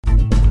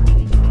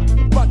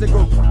to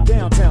go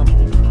downtown.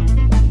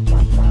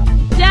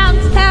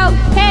 Downtown,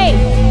 hey!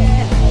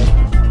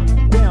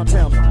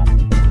 Downtown.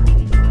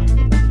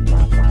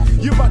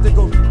 You about to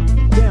go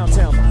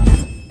downtown.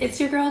 It's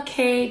your girl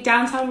Kay,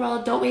 Downtown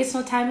World. Don't waste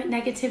no time with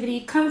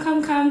negativity.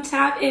 Come,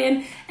 tap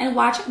in and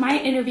watch my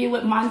interview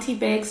with Monty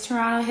Biggs,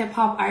 Toronto hip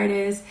hop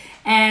artist.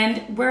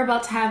 And we're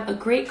about to have a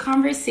great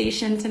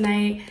conversation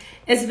tonight.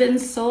 It's been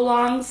so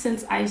long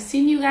since I've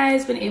seen you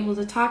guys, been able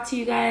to talk to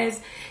you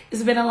guys.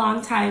 It's been a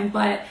long time,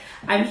 but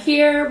I'm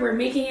here. We're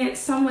making it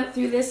somewhat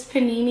through this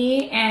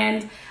panini,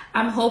 and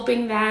I'm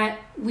hoping that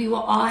we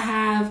will all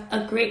have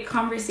a great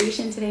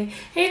conversation today.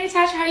 Hey,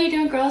 Natasha, how you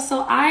doing, girl?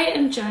 So I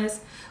am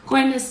just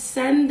going to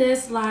send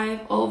this live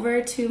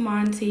over to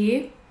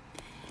Monty,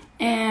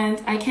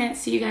 and I can't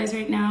see you guys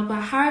right now, but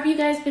how have you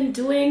guys been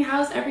doing?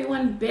 How's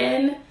everyone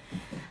been?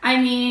 I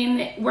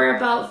mean, we're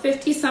about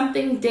 50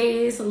 something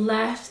days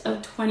left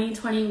of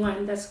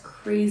 2021. That's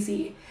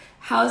crazy.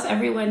 How's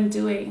everyone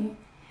doing?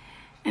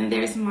 And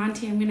there's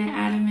Monty. I'm gonna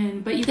add him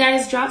in, but you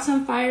guys drop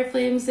some fire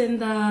flames in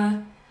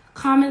the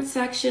comment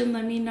section.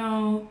 Let me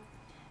know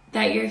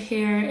that you're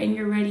here and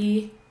you're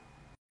ready.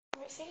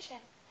 Conversation.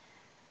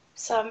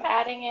 So I'm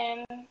adding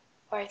in,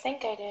 or I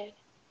think I did.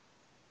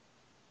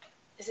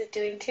 Is it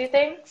doing two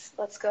things?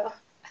 Let's go.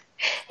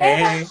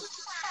 Hey.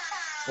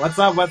 What's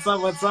up?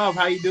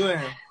 How you doing?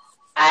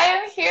 I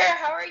am here.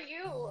 How are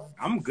you?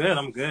 I'm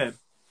good.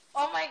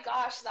 Oh my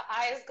gosh, the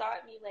eyes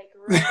got me like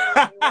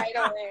right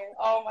away.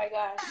 Oh my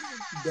gosh.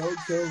 Don't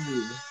kill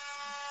me.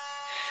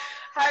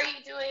 How are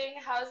you doing?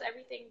 How's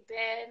everything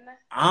been?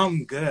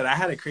 I'm good. I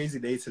had a crazy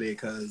day today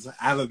because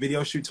I have a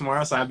video shoot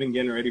tomorrow, so I've been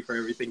getting ready for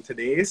everything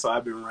today. So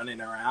I've been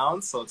running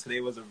around. So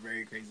today was a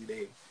very crazy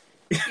day.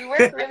 You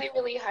work really,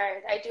 really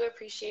hard. I do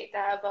appreciate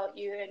that about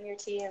you and your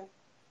team.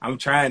 I'm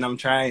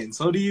trying.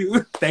 So do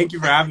you. Thank you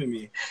for having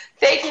me.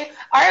 Thank you.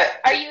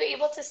 Are you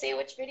able to say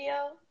which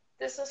video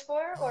this was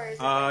for, or is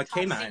it like top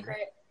K9.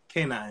 secret?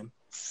 K9.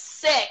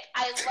 Sick.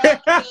 I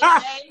love K9.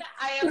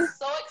 I am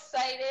so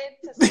excited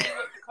to see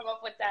what you come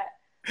up with that.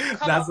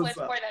 For that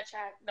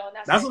track. No,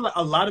 that's what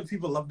a lot of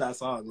people love that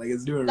song. Like,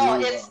 it's doing really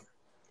well.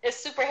 It's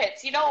super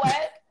hits. You know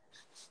what?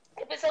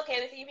 If it's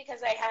okay with you,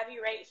 because I have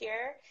you right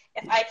here,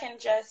 if I can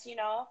just,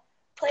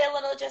 play a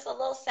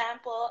little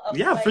sample of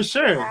what for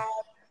sure. You have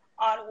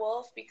on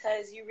Wolf,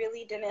 because you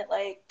really didn't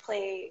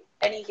play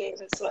any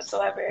games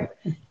whatsoever.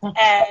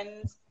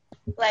 And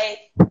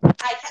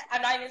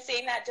I'm not even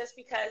saying that just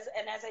because,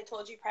 and as I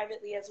told you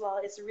privately as well,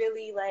 it's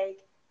really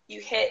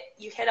you hit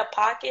a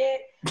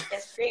pocket.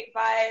 It's great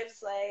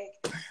vibes,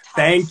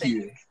 thank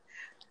you.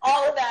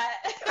 All of that.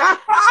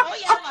 Oh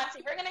yeah,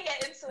 Monty, we're gonna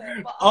get into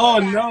it. But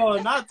no,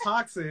 not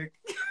toxic.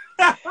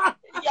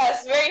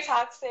 Yes, very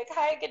toxic.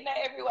 Hi, good night,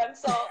 everyone.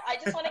 So I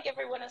just want to give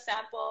everyone a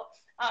sample.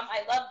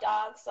 I love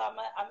dogs, so I'm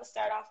gonna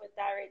start off with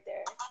that right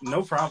there.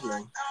 No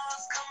problem.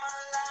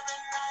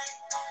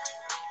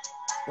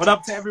 What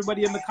up to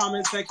everybody in the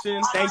comment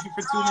section? Thank you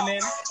for tuning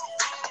in.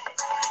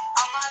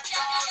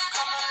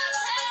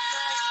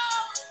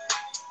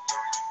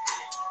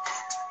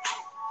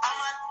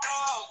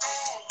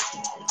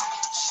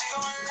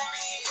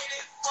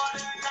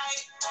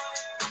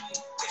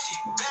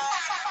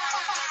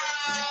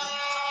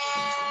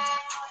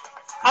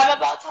 I'm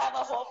about to have a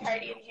whole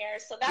party in here,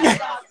 so that's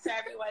dogs to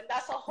everyone.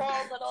 That's a whole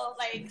little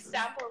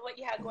sample of what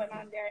you have going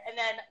on there. And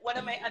then one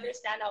of my other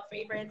standout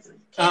favorites,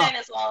 K9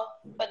 as well,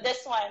 but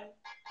this one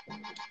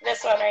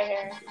right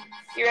here.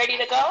 You ready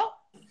to go?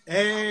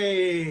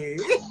 Hey.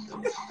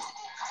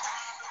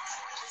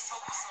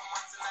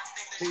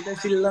 Think that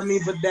she love me,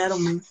 but that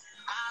don't mean.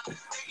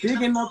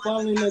 Picking up all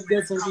in the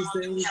guess what she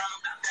saying.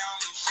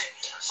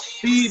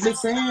 Feed the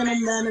sand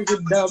and manage a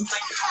dub.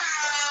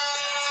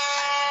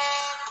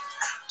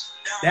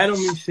 That don't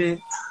mean shit.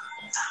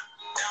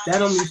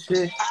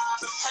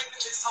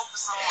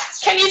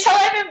 Can you tell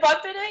I've been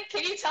bumping it?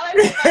 Can you tell I've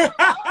been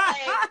bumping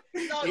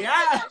it? No,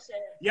 yeah.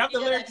 You have the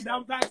lyrics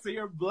down back, so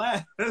you're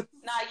blessed.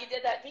 Nah, you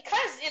did that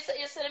because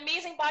it's an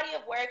amazing body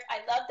of work. I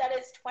love that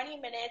it's 20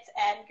 minutes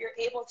and you're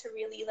able to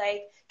really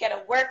get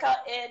a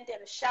workout in,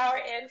 get a shower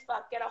in,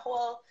 get a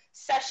whole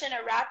session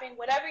of rapping,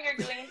 whatever you're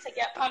doing to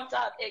get pumped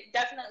up. It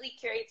definitely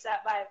curates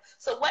that vibe.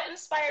 So what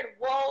inspired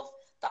Wolf,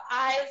 the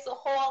eyes, the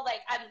whole,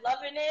 I'm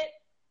loving it.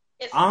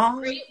 It's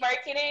great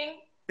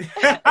marketing.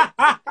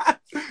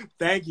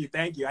 Thank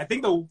you. I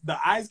think the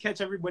eyes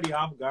catch everybody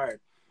off guard.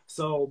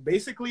 So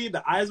basically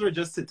the eyes were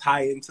just to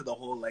tie into the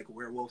whole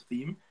werewolf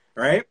theme,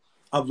 right?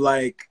 Of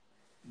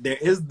there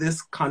is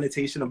this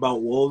connotation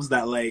about wolves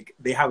that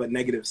they have a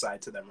negative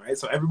side to them, right?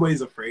 So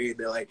everybody's afraid.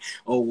 They're like,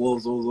 oh,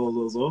 wolves.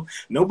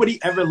 Nobody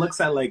ever looks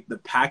at the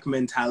pack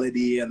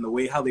mentality and the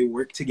way how they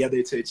work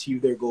together to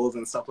achieve their goals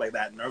and stuff like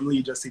that. Normally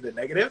you just see the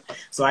negative.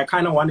 So I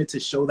kind of wanted to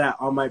show that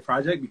on my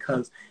project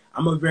because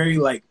I'm a very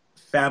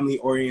family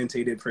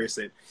orientated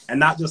person, and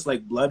not just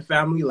blood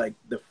family,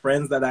 the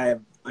friends that I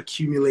have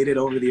accumulated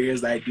over the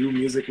years that I do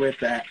music with,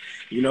 that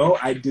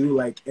I do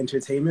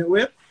entertainment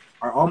with,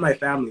 are all my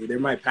family. They're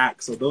my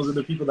pack. So those are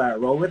the people that I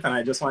roll with, and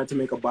I just wanted to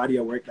make a body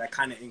of work that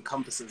kind of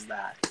encompasses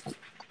that.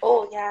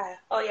 Oh yeah.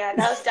 Oh yeah.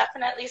 That was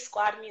definitely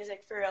squad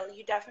music for real.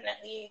 You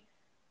definitely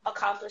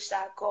accomplished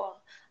that goal.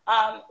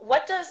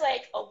 What does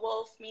like a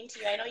wolf mean to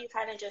you? I know you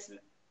kind of just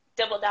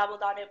double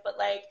dabbled on it, but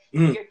like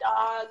Mm. your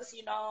dogs,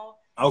 you know.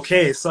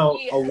 Okay, so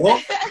a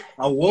wolf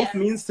Yeah.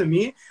 means to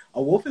me,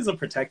 a wolf is a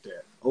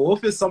protector. A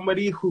wolf is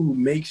somebody who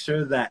makes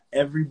sure that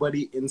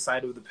everybody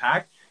inside of the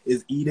pack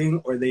is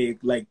eating, or they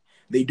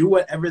do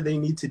whatever they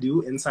need to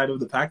do inside of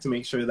the pack to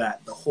make sure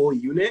that the whole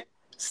unit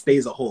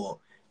stays a whole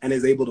and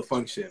is able to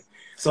function.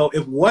 So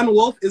if one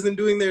wolf isn't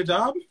doing their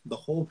job, the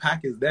whole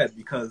pack is dead,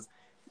 because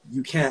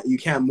you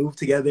can't move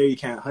together, you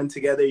can't hunt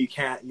together, you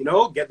can't,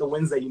 get the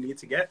wins that you need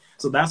to get.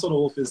 So that's what a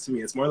wolf is to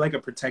me. It's more like a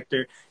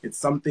protector. It's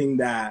something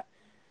that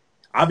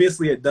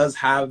obviously it does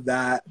have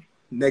that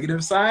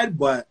negative side,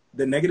 but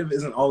the negative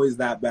isn't always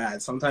that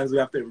bad. Sometimes we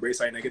have to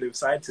embrace our negative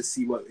side to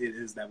see what it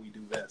is that we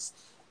do best.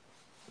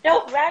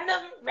 No,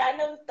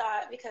 random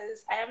thought,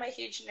 because I am a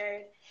huge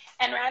nerd,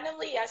 and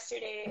randomly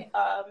yesterday,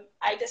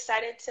 I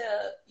decided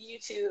to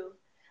YouTube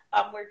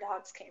where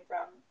dogs came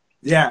from.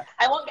 Yeah.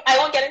 I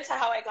won't get into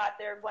how I got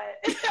there, but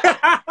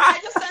I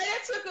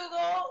decided to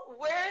Google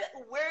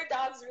where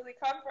dogs really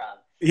come from.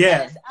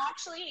 Yeah. And it's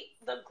actually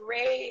the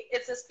gray.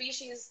 It's a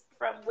species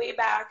from way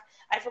back.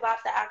 I forgot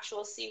the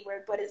actual C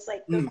word, but it's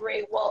like the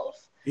gray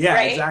wolf. Yeah,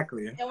 right?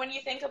 exactly. And when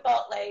you think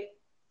about, like,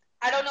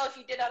 I don't know if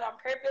you did that on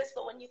purpose,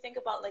 but when you think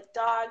about like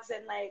dogs,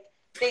 and like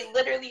they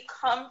literally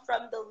come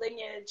from the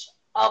lineage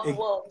of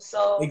wolves.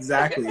 So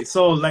exactly.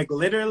 So like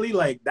literally,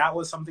 like that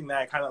was something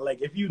that I kind of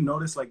like, if you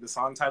notice like the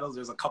song titles,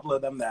 there's a couple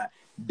of them that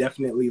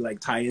definitely like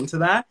tie into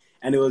that,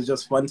 and it was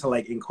just fun to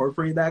like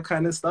incorporate that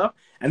kind of stuff.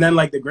 And then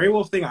like the gray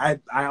wolf thing, I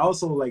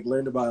also like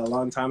learned about it a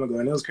long time ago,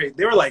 and it was crazy.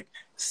 They were like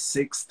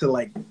 6 to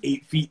like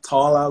 8 feet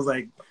tall. I was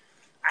like,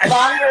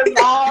 longer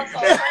mouths,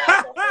 the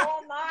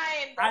whole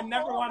nine. I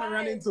never want to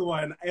run into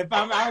one. If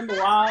I'm out in the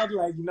wild,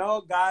 like,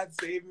 God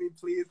save me,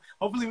 please.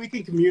 Hopefully we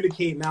can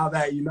communicate now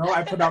that,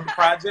 I put out the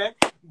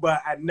project,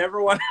 but I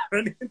never want to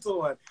run into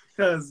one,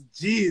 because,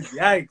 geez,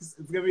 yikes,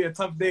 it's going to be a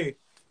tough day.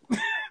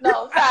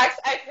 No, facts.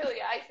 I feel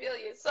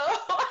you. So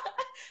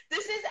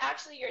this is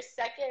actually your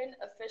second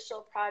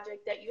official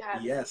project that you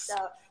have released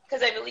out,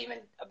 because I believe in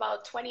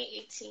about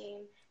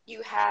 2018,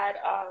 you had,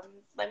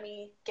 let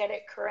me get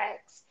it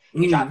correct,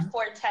 you dropped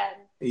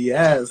 410.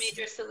 Yes.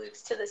 Major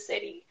salutes to the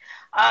city.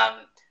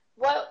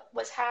 What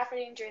was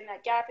happening during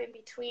that gap in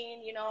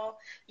between?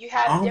 You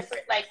have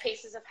different like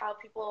paces of how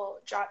people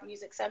drop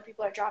music. Some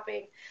people are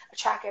dropping a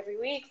track every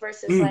week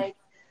versus like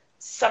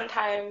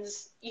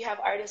sometimes you have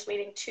artists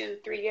waiting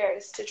 2-3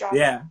 years to drop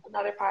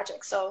another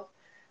project. So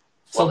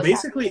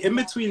basically in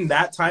between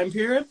that time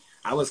period,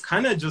 I was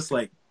kind of just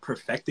like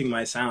perfecting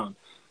my sound.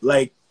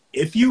 Like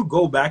if you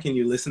go back and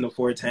you listen to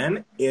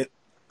 410,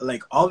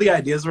 like all the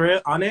ideas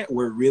on it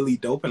were really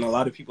dope, and a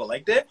lot of people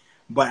liked it.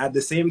 But at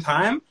the same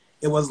time,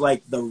 it was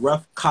like the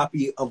rough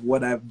copy of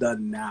what I've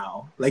done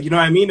now. Like, you know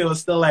what I mean? It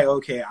was still like,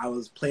 okay, I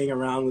was playing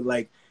around with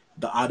like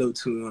the auto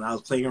tune. I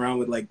was playing around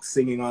with like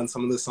singing on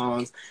some of the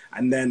songs,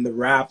 and then the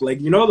rap, like,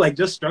 like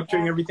just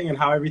structuring everything and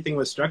how everything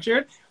was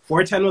structured.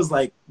 410 was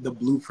like the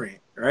blueprint,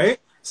 right?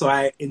 So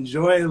I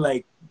enjoy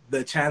like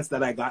the chance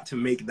that I got to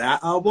make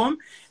that album.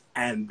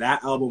 And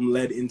that album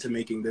led into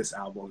making this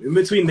album. In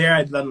between there,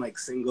 I'd done like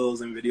singles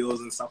and videos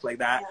and stuff like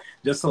that,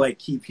 just to like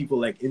keep people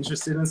like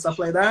interested and stuff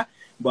like that.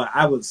 But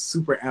I was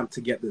super amped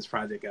to get this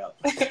project out.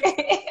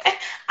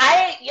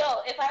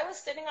 If I was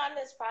sitting on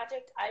this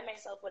project, I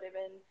myself would have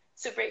been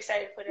super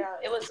excited to put it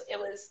out. It was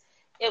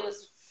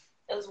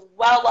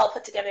well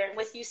put together. And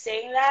with you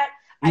saying that,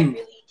 I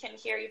really can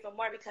hear even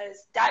more,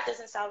 because that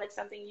doesn't sound like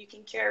something you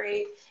can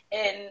curate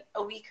in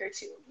a week or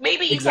two.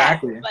 Maybe you can,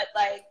 but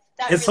like,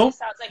 that really sounds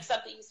like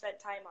something you spent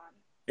time on.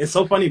 It's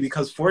so funny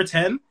because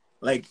 410,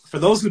 like, for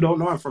those who don't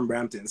know, I'm from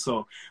Brampton.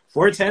 So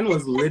 410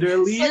 was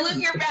literally... Salute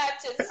your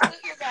Brampton.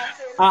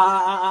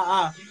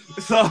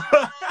 So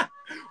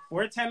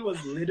 410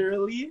 was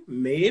literally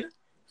made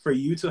for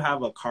you to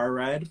have a car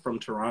ride from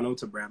Toronto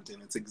to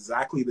Brampton. It's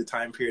exactly the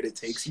time period it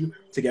takes you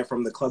to get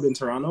from the club in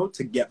Toronto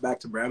to get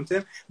back to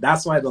Brampton.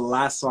 That's why the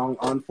last song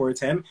on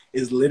 410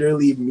 is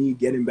literally me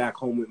getting back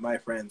home with my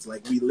friends.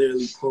 Like, we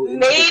literally pulled into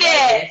made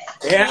it.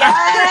 Yeah.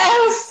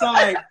 Yes. So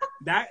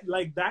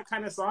that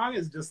kind of song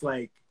is just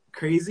like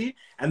crazy.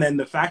 And then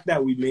the fact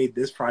that we made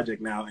this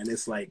project now, and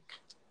it's like,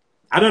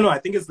 I don't know, I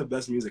think it's the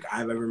best music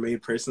I've ever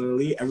made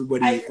personally.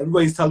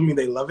 Everybody's telling me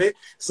they love it.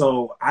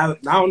 So I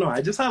don't know,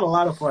 I just had a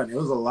lot of fun. It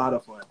was a lot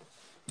of fun.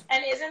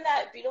 And isn't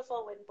that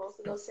beautiful when both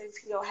of those things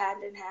can go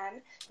hand in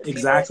hand? The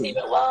exactly.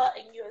 people receive it well,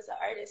 and you as an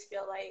artist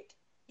feel like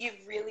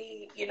you've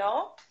really,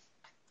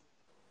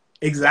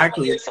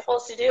 exactly what you're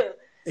supposed to do.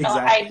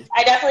 Exactly. So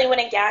I definitely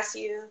wouldn't gas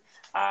you.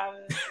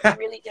 You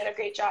really did a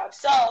great job.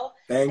 So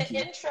Thank you.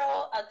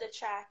 Intro of the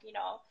track,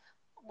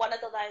 one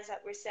of the lines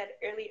that were said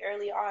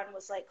early on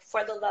was like,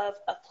 for the love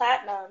of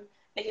platinum,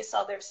 niggas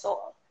sell their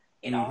soul.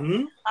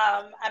 I'm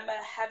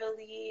a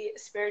heavily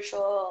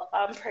spiritual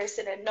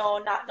person, and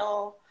not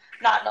no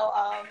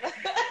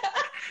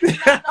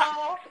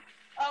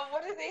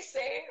what do they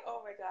say?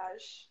 Oh my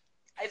gosh,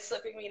 it's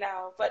slipping me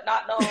now. But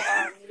not no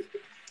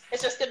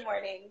It's just good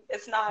morning.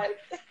 It's not.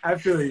 I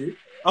feel you.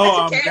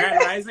 Oh, That's okay. Grand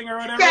Rising or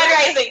whatever. Grand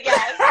Rising, yeah.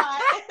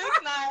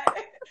 It's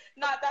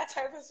not that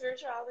type of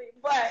spirituality,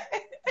 but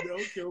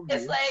Don't kill me.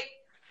 it's like,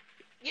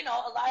 you know,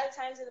 a lot of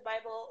times in the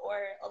Bible or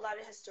a lot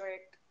of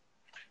historic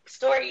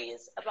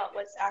stories about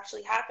what's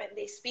actually happened,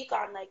 they speak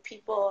on like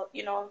people,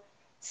 you know,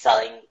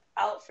 selling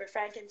out for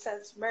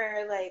frankincense,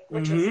 myrrh, like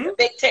which was the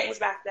big things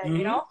back then,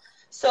 you know.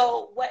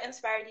 So what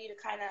inspired you to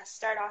kind of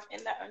start off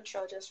in that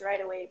intro just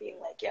right away, being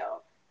like,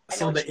 yo?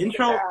 So the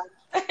intro,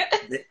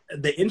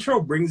 the intro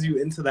brings you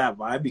into that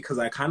vibe because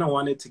I kind of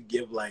wanted to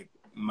give like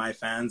my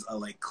fans a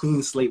like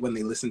clean slate when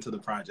they listen to the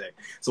project.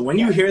 So when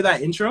you hear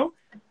that intro,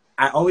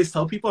 I always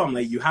tell people, I'm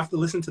like, you have to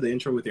listen to the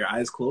intro with your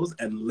eyes closed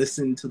and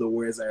listen to the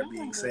words that are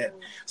being said.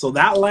 So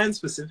that line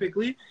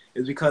specifically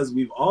is because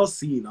we've all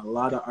seen a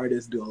lot of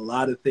artists do a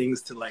lot of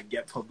things to like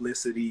get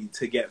publicity,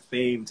 to get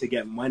fame, to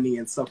get money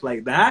and stuff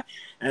like that.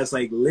 And it's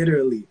like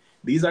literally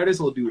these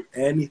artists will do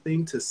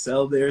anything to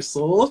sell their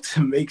soul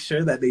to make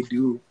sure that they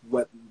do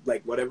what,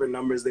 like whatever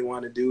numbers they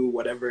want to do,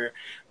 whatever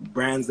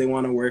brands they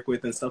want to work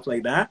with and stuff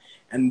like that.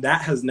 And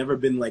that has never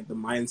been like the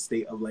mind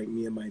state of like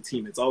me and my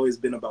team. It's always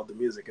been about the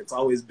music. It's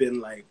always been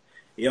like,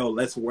 yo,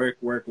 let's work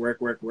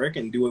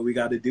and do what we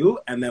got to do.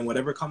 And then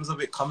whatever comes of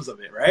it,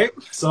 right?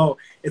 So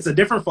it's a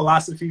different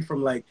philosophy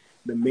from like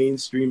the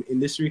mainstream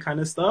industry kind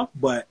of stuff,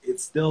 but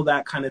it's still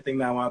that kind of thing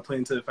that I want to play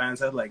into the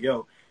fans' head. Like,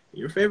 yo,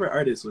 your favorite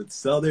artist would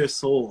sell their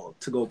soul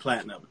to go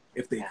platinum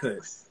if they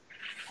could.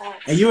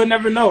 And you would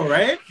never know,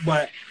 right?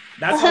 But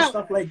that's how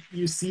stuff like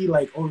you see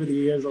like over the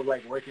years of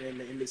like working in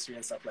the industry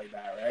and stuff like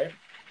that, right?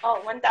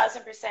 Oh,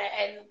 1,000%.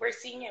 And we're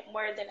seeing it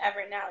more than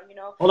ever now, you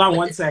know? Hold on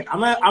one sec. I'm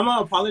gonna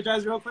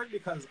apologize real quick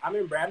because I'm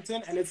in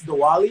Brampton and it's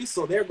Diwali,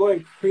 so they're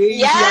going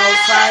crazy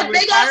outside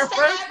with fireworks.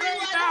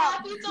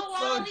 Happy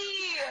Diwali!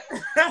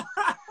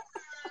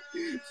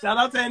 Shout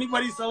out to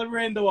anybody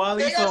celebrating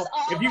Diwali. So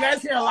if you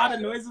guys hear a lot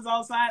of noises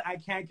outside, I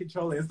can't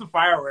control it. It's the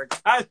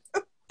fireworks. I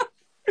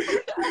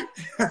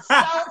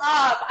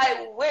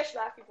wish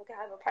Black people could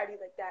have a party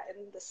like that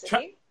in the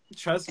city.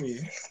 Trust me.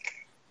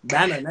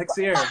 Banna, next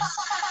year.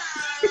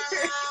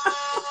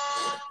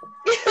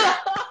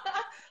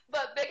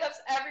 But big ups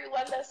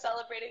everyone that's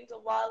celebrating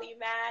Diwali,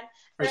 man.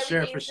 For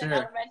sure. In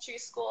elementary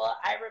school,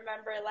 I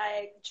remember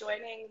like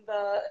joining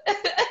the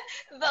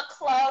the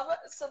club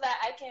so that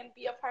I can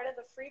be a part of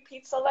the free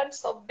pizza lunch.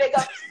 So big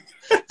ups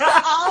to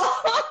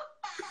all.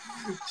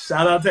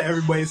 Shout out to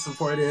everybody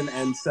supporting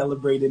and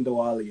celebrating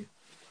Diwali.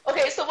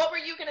 Okay, so what were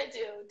you gonna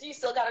do? Do you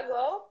still gotta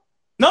go?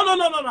 No.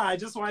 I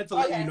just wanted to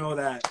let you know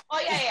that.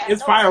 Oh yeah.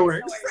 It's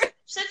fireworks.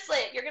 Shit's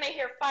lit. You're gonna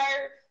hear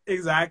fire.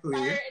 Exactly.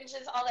 Fire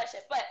engines, all that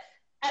shit. But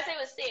as I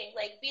was saying,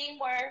 like being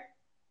more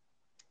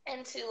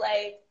into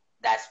like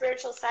that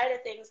spiritual side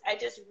of things, I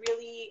just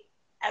really,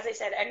 as I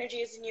said, energy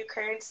is the new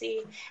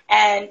currency,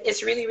 and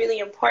it's really, really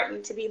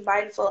important to be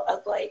mindful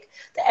of like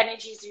the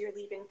energies you're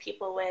leaving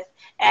people with,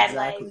 and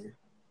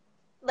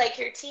like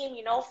your team,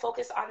 you know,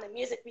 focus on the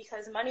music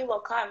because money will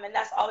come, and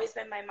that's always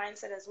been my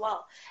mindset as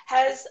well.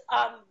 Has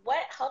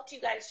what helped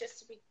you guys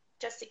just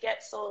to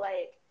get so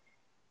like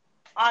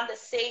on the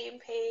same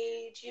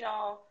page, you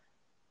know?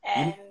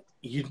 And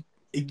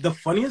the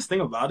funniest thing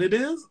about it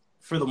is,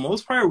 for the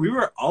most part, we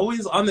were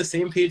always on the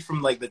same page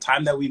from like the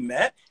time that we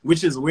met,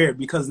 which is weird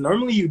because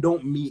normally you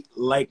don't meet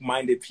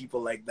like-minded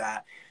people like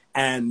that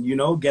and, you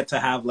know, get to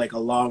have like a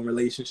long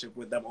relationship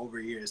with them over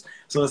years.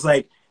 So it's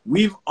like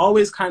we've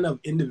always kind of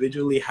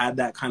individually had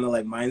that kind of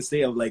like mind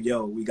state of like,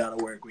 yo, we gotta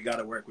work.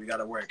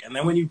 And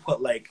then when you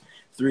put like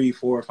 3,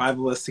 4, 5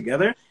 of us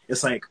together,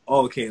 it's like,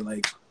 oh, okay,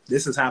 like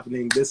this is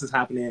happening.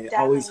 It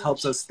always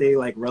helps us stay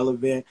like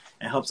relevant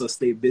and helps us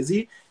stay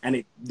busy.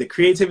 And the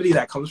creativity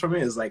that comes from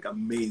it is like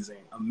amazing.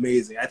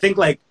 I think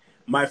like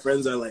my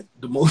friends are like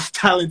the most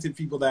talented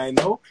people that I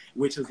know,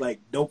 which is like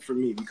dope for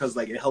me because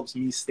like it helps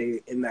me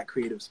stay in that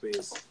creative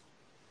space.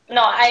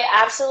 No, I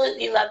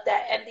absolutely love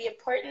that. And the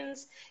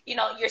importance, you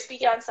know, you're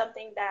speaking on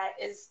something that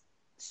is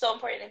so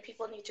important and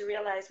people need to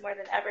realize more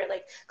than ever,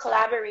 like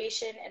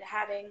collaboration and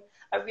having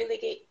a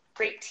really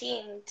great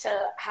team to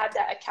have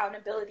that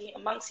accountability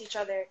amongst each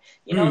other.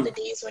 You know, the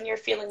days when you're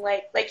feeling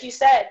like you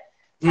said,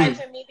 times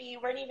when maybe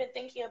you weren't even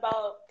thinking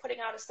about putting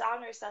out a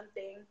song or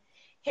something.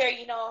 Here,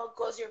 you know,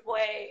 goes your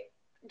boy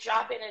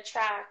dropping a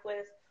track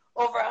with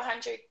over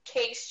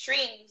 100K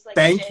streams. Like,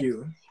 thank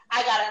you.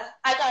 I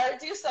gotta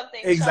do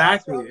something.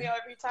 Exactly.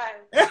 Every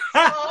time.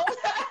 So.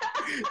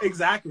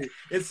 Exactly.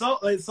 It's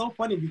so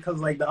funny because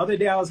like the other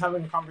day I was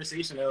having a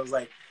conversation. It was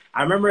like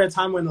I remember a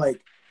time when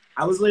like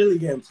I was literally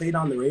getting played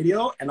on the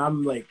radio, and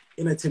I'm like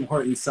in a Tim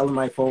Hortons selling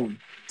my phone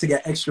to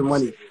get extra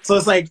money. So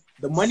it's like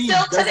the money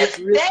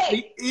doesn't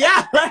really,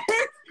 yeah. Like,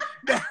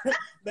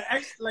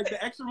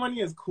 the extra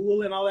money is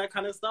cool and all that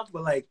kind of stuff,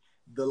 but like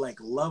the like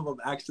love of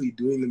actually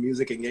doing the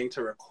music and getting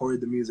to record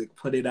the music,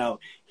 put it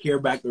out, hear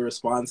back the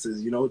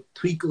responses, you know,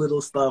 tweak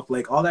little stuff,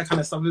 like all that kind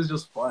of stuff is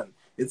just fun.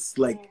 It's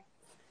like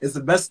it's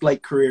the best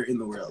like career in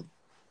the world.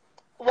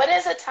 What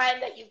is a time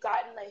that you've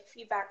gotten like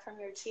feedback from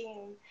your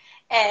team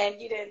and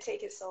you didn't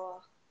take it so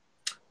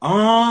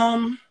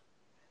well?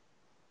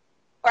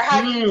 Or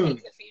how do you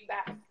take the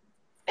feedback?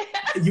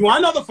 You want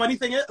to know the funny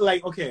thing is,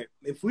 like, okay,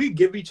 if we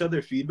give each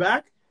other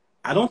feedback,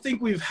 I don't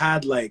think we've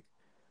had like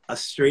a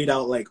straight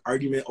out like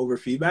argument over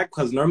feedback,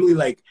 because normally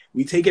like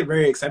we take it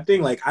very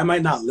accepting. Like I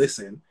might not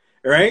listen,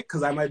 right?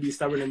 Because I might be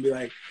stubborn and be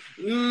like,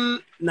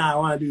 nah, I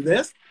want to do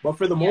this. But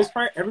for the most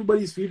part,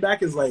 everybody's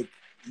feedback is like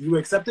you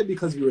accept it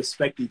because you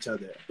respect each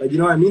other. Like, you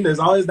know what I mean? There's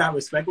always that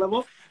respect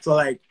level. So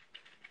like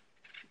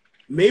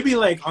maybe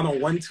like on a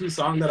 1-2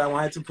 song that I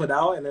wanted to put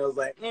out, and it was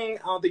like, I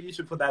don't think you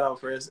should put that out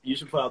first. You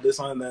should put out this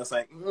one. And then it's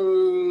like,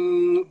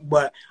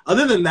 but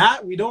other than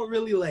that, we don't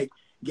really like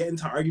get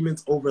into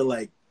arguments over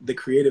like the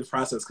creative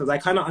process, because I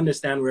kind of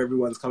understand where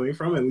everyone's coming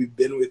from, and we've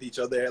been with each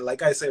other,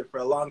 like I said,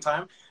 for a long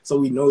time, so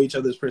we know each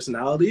other's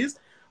personalities.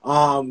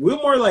 We'll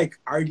more like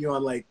argue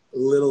on like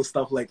little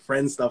stuff, like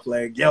friend stuff,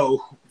 like, yo,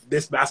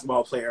 this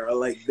basketball player, or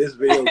like this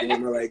video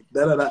game, or like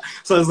da da da.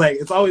 So it's like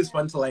it's always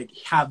fun to like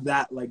have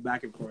that like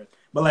back and forth.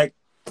 But like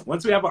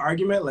once we have an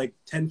argument, like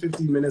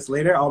 10-15 minutes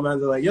later, all men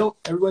are like, yo,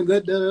 everyone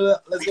good? Da, da, da.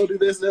 Let's go do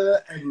this. Da, da.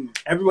 And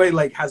everybody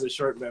like has a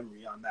short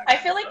memory on that. I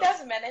feel like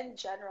that's men in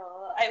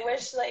general. I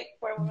wish like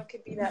more women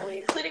could be that way,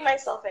 including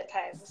myself at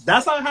times.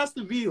 That's how it has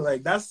to be.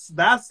 Like that's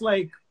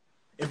like,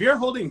 if you're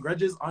holding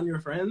grudges on your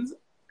friends,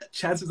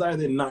 chances are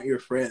they're not your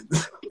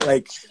friends.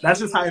 Like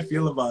that's just how I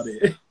feel about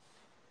it.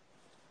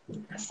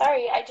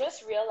 Sorry, I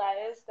just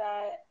realized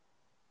that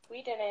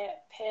we didn't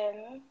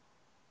pin.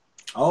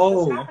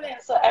 Oh. What's happening,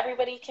 so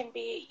everybody can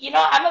be,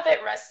 I'm a bit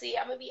rusty.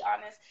 I'm gonna be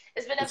honest.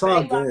 It's been a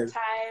very long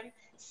time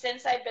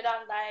since I've been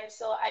on live,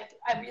 so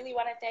I really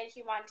want to thank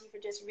you, Monty, for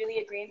just really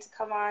agreeing to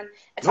come on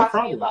and talk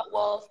to me about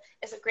Wolf.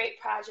 It's a great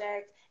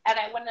project, and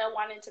I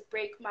wanted to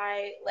break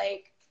my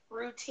like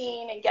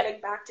routine and getting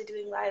back to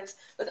doing lives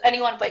with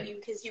anyone but you,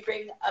 because you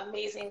bring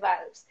amazing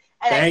vibes.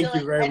 And thank I feel you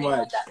like very anyone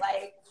much. that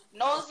like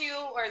knows you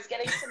or is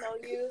getting to know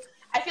you,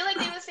 I feel like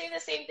they would say the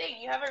same thing.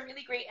 You have a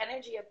really great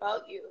energy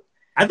about you.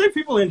 I think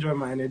people enjoy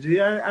my energy.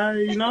 I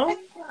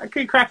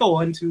could crack a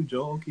 1-2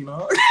 joke, A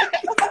 1-2,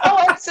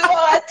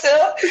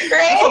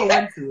 right?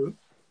 A 1-2.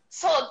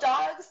 So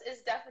Dogs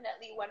is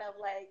definitely one of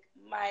like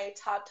my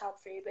top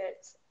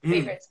favorites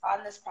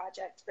on this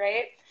project,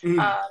 right?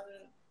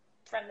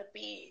 From the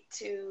beat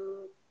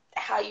to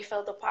how you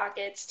fill the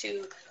pockets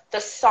to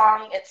the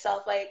song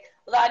itself. Like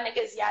a lot of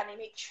niggas, they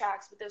make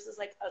tracks, but this is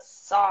like a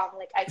song.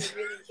 Like I could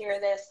really hear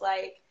this,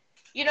 like,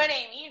 you know what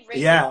I mean?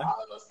 Radio,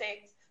 all of those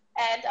things.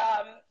 And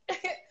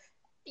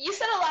you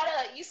said a lot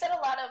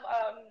of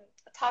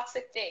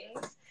toxic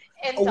things.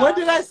 And what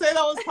did I say that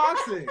was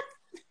toxic?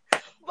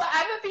 But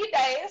I would be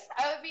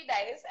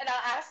nice, and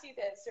I'll ask you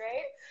this,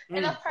 right?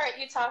 In a part,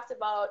 you talked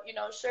about,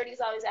 Shorty's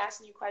always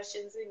asking you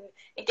questions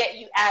and get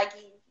you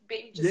aggy.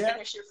 Baby, just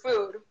finish your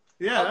food.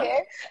 Yeah. Okay.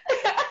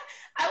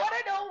 I want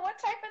to know what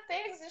type of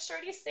things is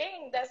Shorty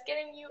saying that's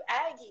getting you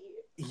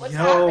aggy. What's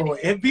Yo, happening?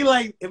 it'd be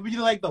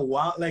like the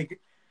wild, like,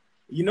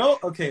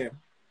 okay.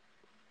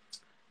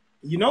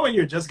 When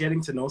you're just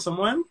getting to know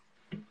someone,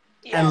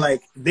 and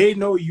like they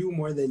know you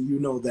more than you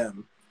know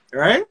them,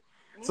 right?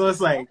 So it's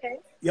like,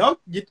 all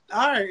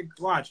right,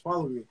 watch,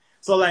 follow me.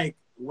 So like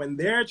when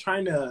they're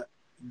trying to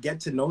get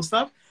to know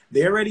stuff,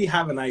 they already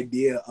have an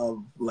idea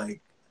of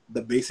like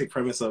the basic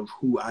premise of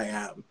who I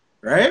am,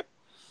 right?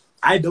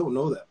 I don't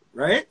know them,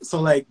 right?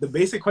 So like the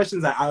basic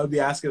questions that I would be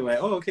asking, like,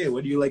 oh, okay,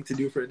 what do you like to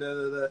do for da,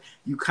 da, da?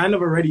 You kind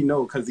of already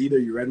know, because either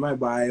you read my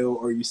bio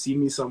or you see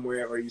me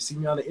somewhere or you see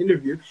me on an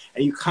interview,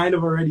 and you kind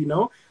of already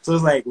know. So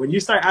it's like when you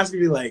start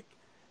asking me like,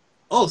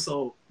 oh,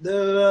 so da,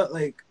 da, da,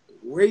 like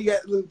where you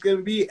gonna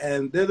be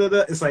and da, da,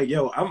 da, it's like,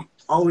 yo, I'm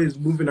always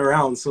moving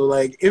around. So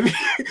like if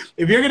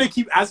you're gonna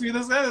keep asking me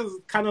this, it's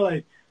kind of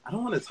like, I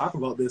don't want to talk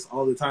about this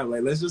all the time.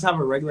 Like, let's just have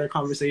a regular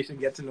conversation,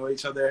 get to know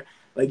each other.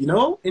 Like,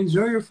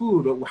 enjoy your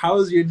food. How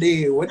was your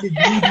day? What did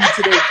you do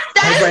today?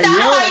 That's like,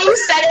 not how you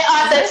said it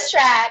on this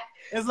track.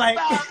 It's like,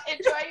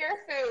 enjoy your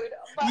food.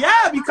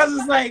 But, because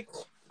it's like,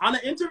 on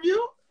an interview,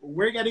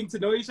 we're getting to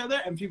know each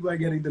other and people are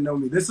getting to know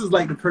me. This is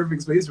like the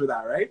perfect space for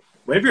that, right?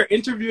 But if you're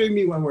interviewing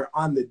me when we're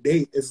on the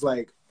date, it's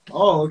like,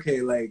 oh,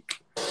 okay,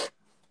 like,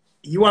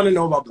 you want to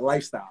know about the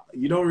lifestyle.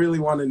 You don't really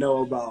want to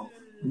know about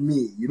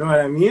me. You know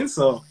what I mean?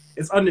 So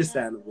it's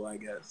understandable, I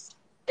guess.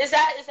 Is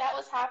that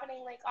what's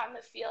happening like on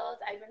the field?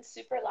 I've been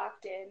super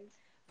locked in,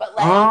 but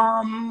like,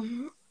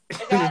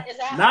 is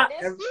that not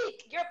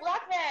speak? You're a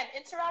black man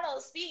in Toronto.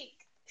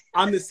 Speak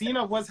on the scene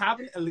of what's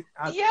happening.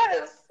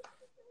 Yes.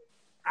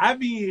 I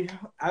be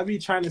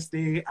trying to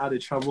stay out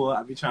of trouble.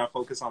 I be trying to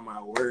focus on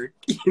my work.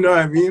 You know what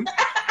I mean?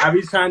 I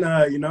be trying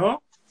to,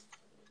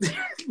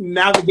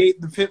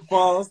 navigate the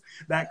pitfalls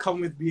that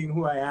come with being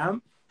who I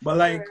am. But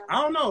like,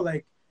 I don't know,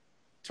 like,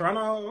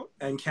 Toronto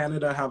and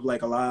Canada have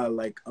like a lot of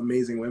like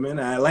amazing women,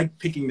 and I like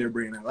picking their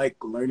brain. I like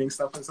learning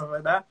stuff and stuff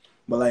like that.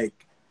 But like,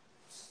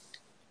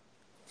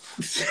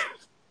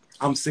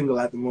 I'm single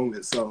at the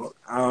moment, so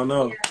I don't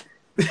know.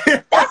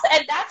 Yeah.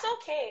 That's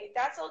okay.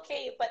 That's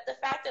okay. But the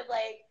fact of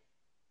like,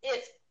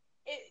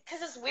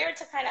 because it's weird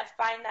to kind of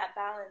find that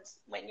balance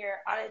when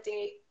you're on a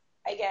date,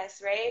 I guess,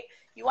 right?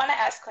 You want to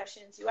ask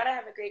questions, you want to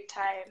have a great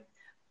time,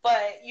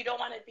 but you don't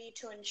want to be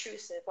too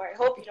intrusive, or I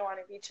hope you don't want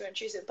to be too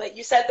intrusive. But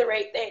you said the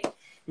right thing.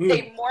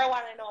 They more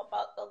want to know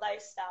about the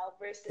lifestyle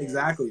versus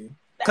exactly,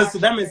 because to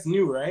them it's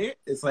new, right?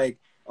 It's like,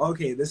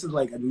 okay, this is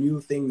like a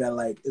new thing that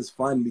like is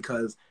fun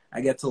because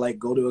I get to like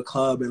go to a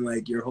club and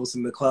like you're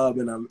hosting the club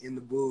and I'm in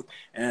the booth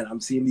and I'm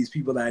seeing these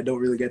people that I don't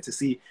really get to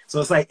see. So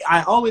it's like,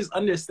 I always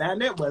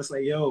understand it, but it's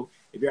like, yo,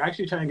 if you're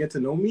actually trying to get to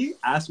know me,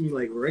 ask me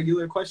like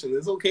regular questions.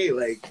 It's okay.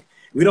 Like,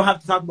 we don't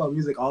have to talk about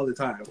music all the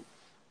time.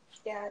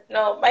 Yeah,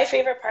 no, my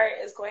favorite part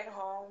is going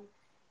home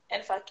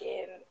and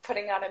fucking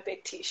putting on a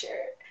big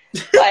t-shirt.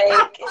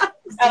 Like,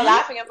 I'm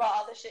laughing about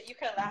all the shit you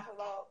couldn't laugh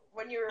about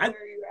when you were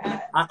where you were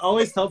at. I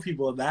always tell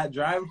people that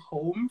drive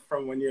home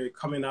from when you're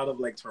coming out of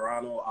like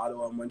Toronto,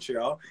 Ottawa,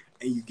 Montreal,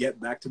 and you get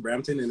back to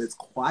Brampton and it's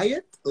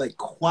quiet,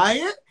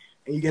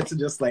 and you get to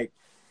just like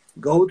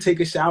go take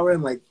a shower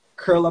and like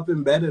curl up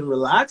in bed and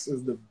relax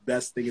is the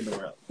best thing in the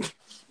world.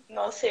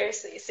 No,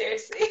 seriously. No,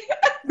 it's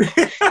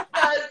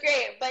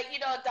great. But, you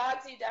know,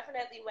 dogs, you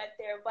definitely went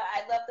there. But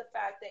I love the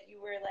fact that you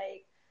were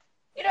like,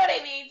 you know what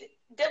I mean?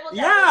 Dibble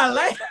yeah,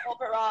 like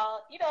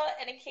overall, you know,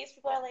 and in case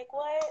people are like,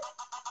 what?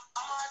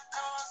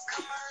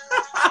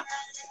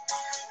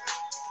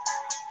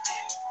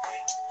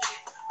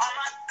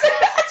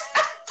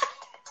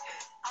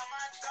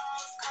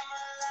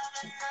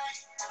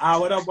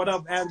 What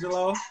up,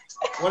 Angelo?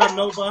 What up,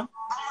 Nova?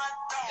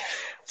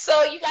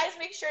 So you guys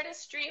make sure to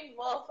stream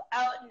Wolf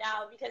out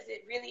now because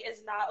it really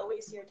is not a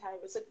waste of your time.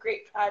 It's a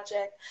great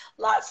project,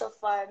 lots of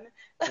fun.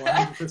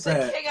 100%.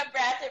 The king of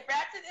Brampton.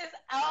 Brampton is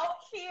out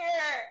here.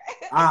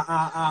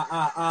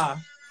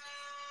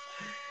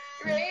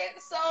 Right?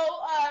 So,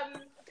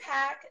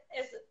 Pack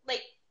is,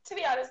 like, to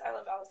be honest, I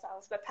love all the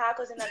songs, but Pack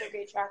was another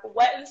great track.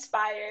 What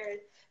inspired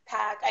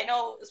Pack? I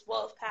know it was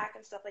Wolf Pack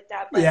and stuff like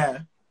that, but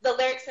the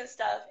lyrics and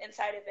stuff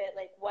inside of it,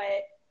 like,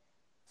 what?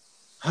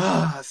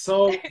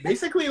 So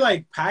basically,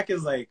 like, Pack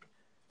is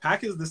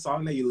the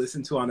song that you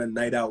listen to on a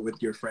night out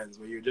with your friends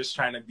when you're just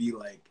trying to be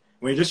like,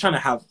 when you're just trying to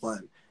have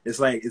fun. It's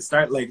like, it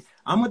start like,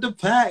 I'm with the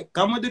pack,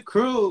 I'm with the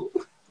crew.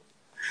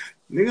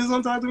 Niggas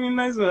don't talk to me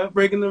nice, man.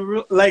 Breaking the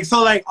rule. Like,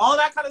 so like all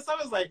that kind of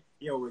stuff is like,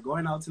 yo, we're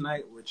going out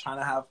tonight, we're trying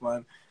to have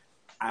fun.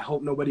 I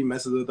hope nobody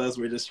messes with us.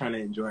 We're just trying to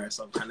enjoy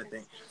ourselves, kind of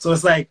thing. So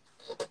it's like,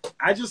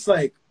 I just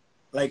like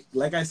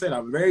I said,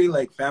 I'm very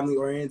like family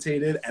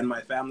orientated, and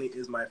my family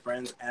is my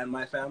friends and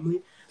my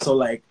family. So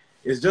like,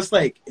 it's just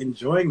like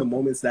enjoying the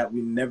moments that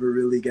we never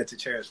really get to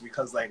cherish,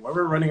 because like when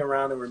we're running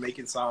around and we're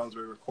making songs,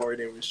 we're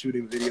recording, we're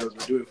shooting videos,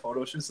 we're doing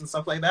photo shoots and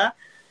stuff like that,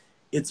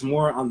 it's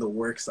more on the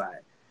work side,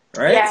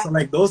 right? Yeah. So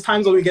like those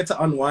times when we get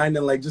to unwind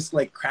and like just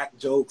like crack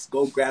jokes,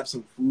 go grab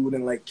some food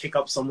and like kick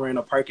up somewhere in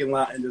a parking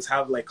lot and just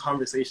have like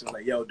conversations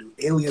like, yo, do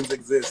aliens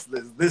exist?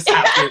 Does this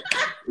happen?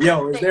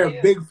 Yo, is there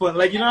a Bigfoot?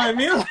 Like, you know what I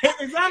mean? Like,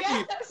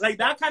 exactly. Yes. Like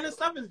that kind of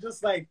stuff is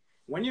just like,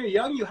 when you're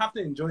young, you have to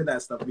enjoy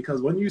that stuff,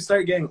 because when you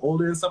start getting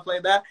older and stuff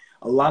like that,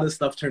 a lot of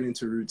stuff turn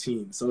into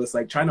routine. So it's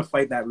like trying to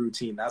fight that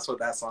routine. That's what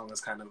that song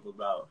is kind of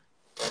about.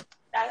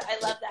 I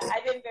love that.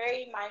 I've been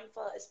very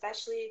mindful,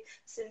 especially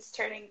since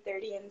turning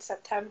 30 in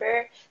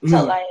September,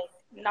 to like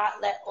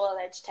not let old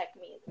age take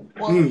me.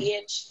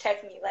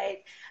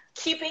 Like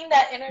keeping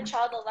that inner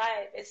child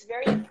alive is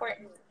very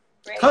important.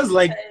 Right? Because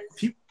like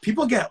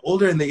people get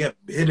older and they get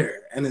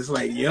bitter, and it's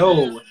like,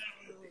 yo,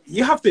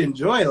 you have to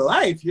enjoy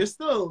life. You're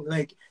still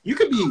like, you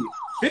could be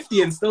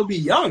 50 and still be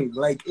young.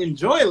 Like,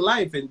 enjoy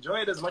life. Enjoy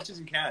it as much as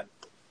you can.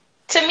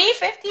 To me,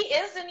 50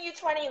 is the new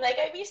 20. Like,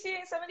 I be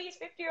seeing some of these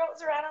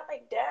 50-year-olds around. I'm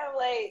like, damn,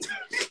 like,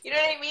 you know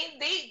what I mean?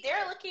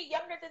 They're looking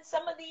younger than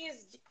some of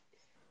these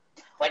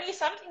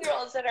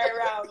 20-something-year-olds that are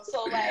around.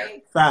 So,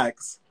 like,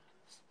 facts.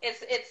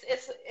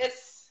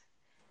 It's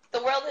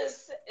the world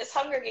is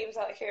Hunger Games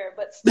out here,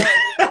 but still,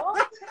 you know?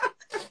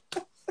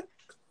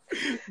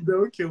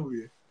 Don't kill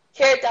me.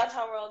 Here at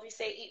Downtown World, we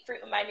say eat fruit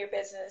and mind your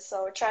business.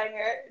 So we're trying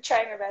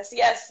our best.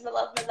 Yes, I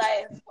love my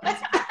life.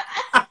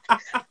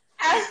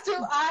 As do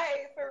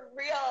I, for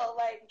real.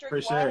 Like,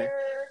 drink water,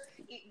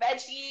 eat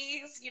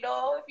veggies. You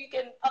know, if you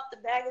can up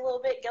the bag a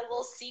little bit, get a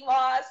little sea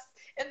moss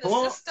in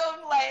the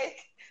system. Like,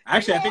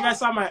 actually, I think I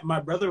saw my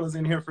brother was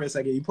in here for a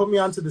second. He put me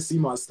onto the sea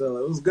moss still.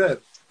 It was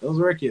good. It was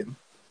working.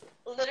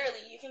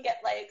 Literally, you can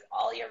get like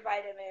all your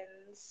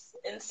vitamins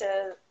in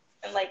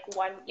like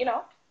one. You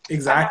know.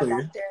 Exactly. I'm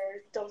not a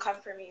doctor, don't come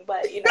for me,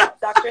 but you know,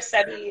 Dr.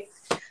 Sebi.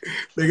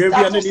 They're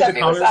gonna be underneath the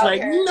comments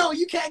like, no,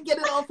 you can't get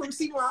it all from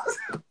sea moss.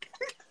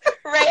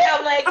 Right?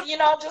 I'm like, you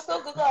know, just go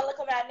Google and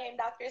look at that name,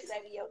 Dr.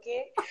 Sebi,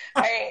 okay?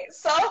 All right.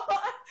 So,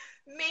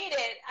 made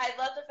it. I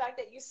love the fact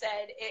that you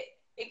said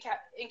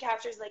it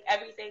captures like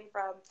everything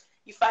from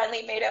you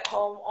finally made it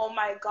home. Oh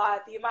my God,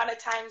 the amount of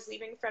times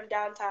leaving from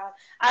downtown.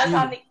 I'm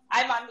on the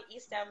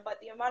East End,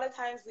 but the amount of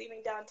times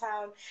leaving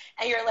downtown,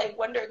 and you're like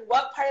wondering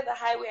what part of the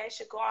highway I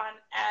should go on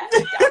at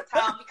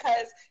downtown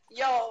because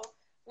yo,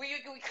 we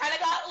kind of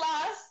got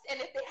lost, and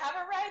if they have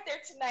a ride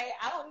there tonight,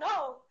 I don't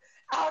know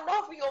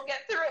if we gonna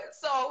get through it.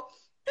 So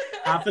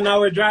half an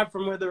hour drive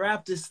from where the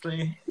Raptors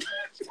play.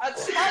 I'll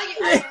tell you,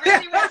 I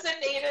really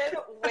resonated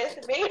with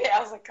Made It.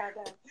 I was like, God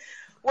damn.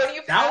 when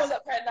you That pass was-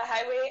 up on the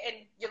highway and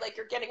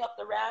you're getting up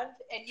the ramp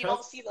and you don't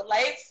Trust- see the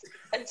lights,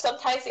 and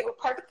sometimes they will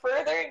park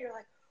further, and you're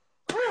like,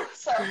 whew,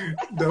 so.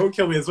 Don't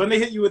kill me. It's when they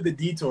hit you with the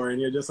detour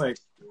and you're just like,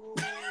 Ooh,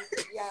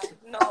 yeah,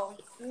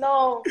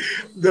 no.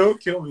 don't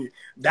kill me.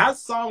 That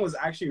song was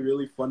actually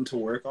really fun to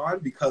work on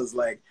because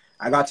like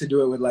I got to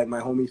do it with like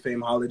my homie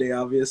Fame Holiday,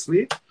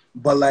 obviously.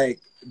 But like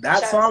that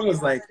Shout out song to was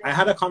Fame like Holiday. I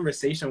had a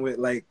conversation with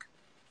like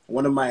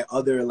one of my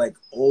other like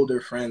older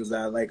friends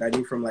that like I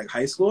knew from like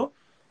high school,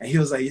 and he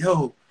was like,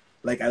 yo,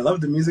 like I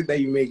love the music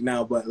that you make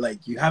now, but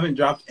like you haven't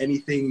dropped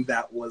anything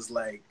that was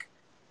like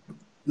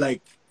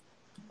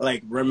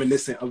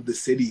reminiscent of the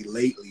city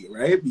lately,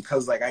 right?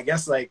 Because like I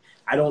guess like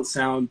I don't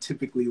sound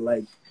typically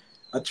like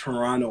a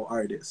Toronto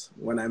artist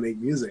when I make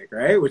music,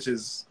 right? Which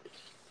is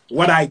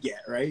what I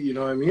get, right? You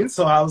know what I mean?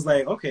 So I was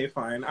like, okay,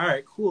 fine, all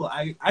right, cool.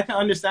 I can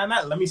understand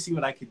that. Let me see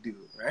what I could do,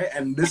 right?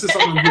 And this is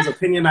someone whose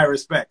opinion I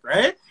respect,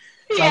 right?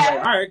 So I was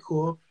like, all right,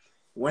 cool.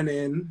 Went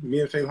in, me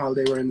and Fame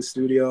Holiday were in the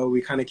studio.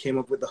 We kind of came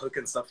up with the hook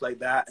and stuff like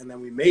that, and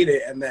then we made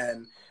it, and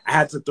then I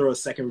had to throw a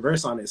second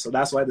verse on it. So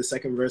that's why the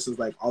second verse is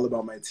like all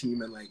about my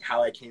team and like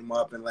how I came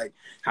up and like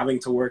having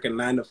to work a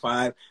 9 to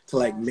 5 to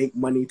like make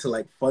money to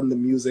like fund the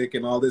music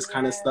and all this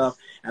kind of stuff,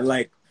 and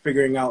like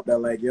figuring out that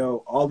like,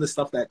 yo, all the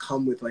stuff that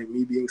come with like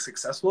me being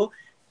successful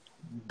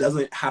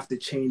doesn't have to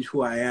change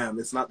who I am.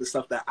 It's not the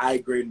stuff that I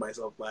grade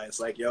myself by. It's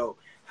like, yo,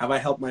 have I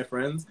helped my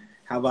friends?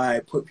 Have I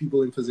put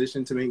people in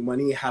position to make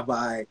money? Have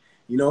I,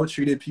 you know,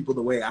 treated people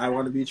the way I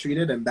want to be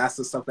treated? And that's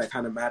the stuff that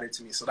kind of mattered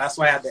to me. So that's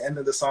why at the end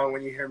of the song,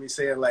 when you hear me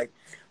saying like,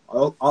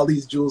 all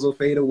these jewels will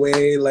fade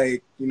away,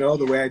 like, you know,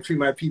 the way I treat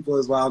my people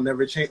is why I'll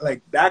never change.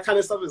 Like that kind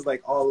of stuff is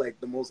like all like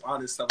the most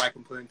honest stuff I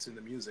can put into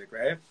the music,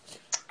 right?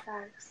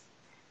 Thanks.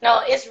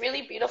 No, it's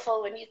really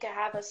beautiful when you can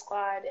have a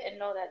squad and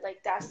know that like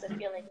that's the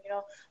feeling, you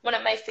know. One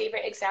of my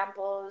favorite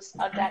examples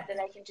of that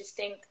I can just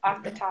think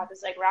off the top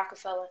is like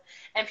Rockefeller,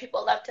 and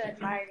people love to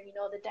admire, you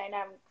know, the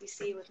dynamic we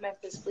see with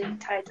Memphis Bleek,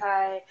 Ty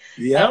Ty,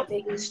 Yep.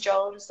 Vegas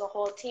Jones, the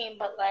whole team.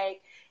 But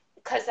like,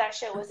 because that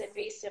shit wasn't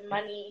based in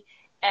money,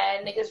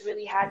 and niggas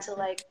really had to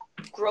like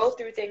grow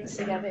through things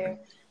together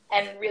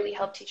and really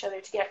helped each other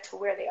to get to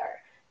where they are,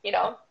 you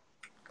know.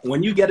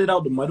 When you get it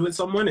out the mud with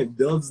someone, it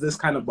builds this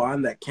kind of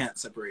bond that can't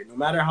separate. No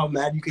matter how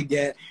mad you could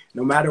get,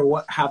 no matter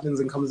what happens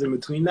and comes in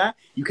between that,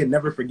 you can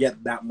never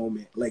forget that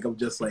moment, like of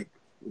just like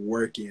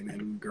working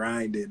and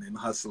grinding and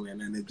hustling,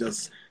 and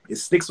it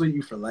sticks with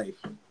you for life.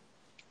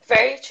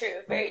 Very true,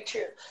 very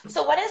true.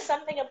 So what is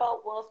something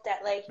about Wolf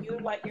that like you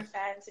would want your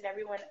fans and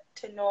everyone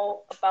to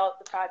know about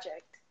the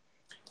project?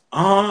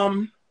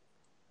 I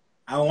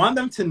want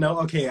them to know,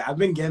 okay, I've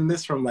been getting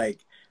this from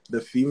like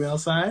the female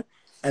side,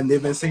 and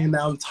they've been saying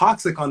that I'm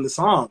toxic on the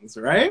songs,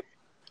 right?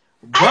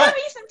 I But love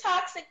me some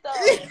toxic though.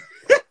 It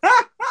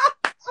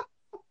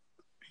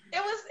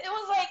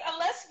was like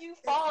unless you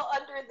fall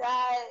under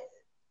that,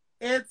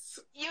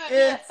 you would be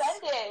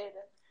offended.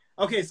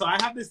 Okay, so I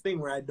have this thing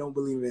where I don't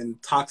believe in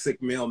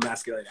toxic male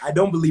masculinity. I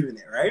don't believe in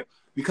it, right?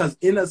 Because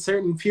in a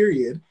certain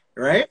period,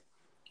 right,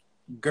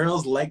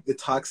 girls like the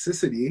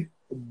toxicity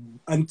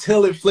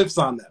until it flips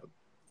on them,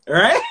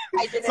 right?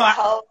 I didn't So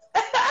help.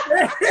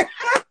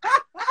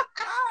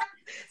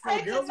 So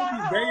girls will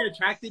be very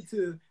attracted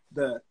to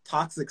the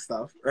toxic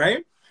stuff,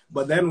 right?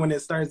 But then when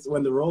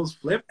the roles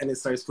flip and it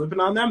starts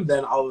flipping on them,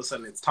 then all of a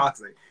sudden it's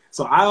toxic.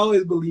 So I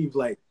always believe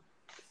like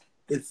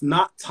it's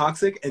not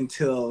toxic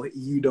until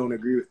you don't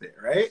agree with it,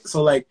 right?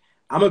 So like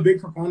I'm a big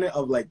proponent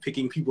of like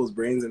picking people's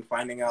brains and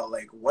finding out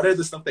like what are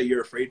the stuff that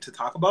you're afraid to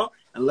talk about,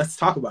 and let's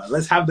talk about it.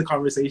 Let's have the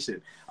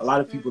conversation. A lot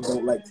of people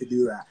don't like to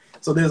do that.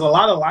 So there's a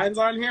lot of lines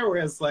on here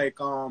where it's like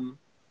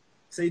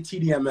say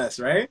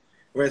TDMS, right?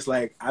 Where it's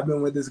like, I've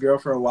been with this girl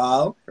for a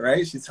while,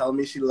 right? She's telling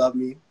me she loved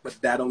me, but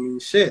that don't mean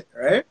shit,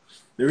 right?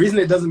 The reason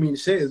it doesn't mean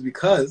shit is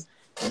because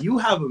you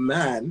have a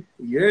man,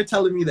 you're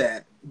telling me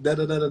that,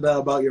 da-da-da-da-da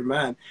about your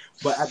man,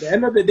 but at the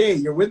end of the day,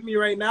 you're with me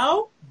right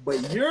now,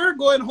 but you're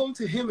going home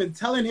to him and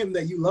telling him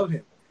that you love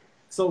him.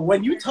 So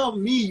when you tell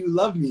me you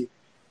love me,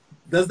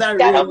 does that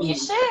really don't mean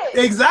shit?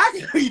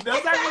 Exactly.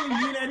 Does that really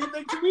mean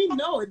anything to me?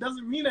 No, it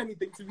doesn't mean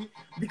anything to me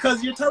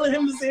because you're telling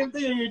him the same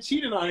thing and you're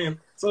cheating on him.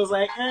 So it's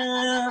like,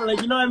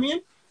 like, you know what I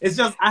mean? It's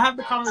just, I have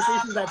the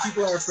conversations that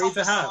people are afraid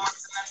to have.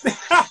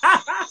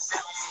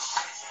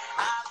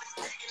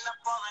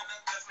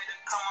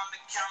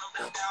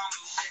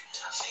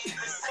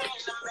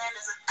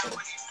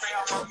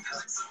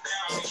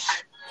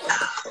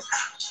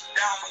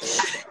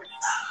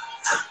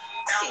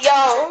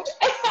 Yo,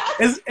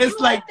 it's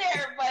like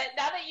there, but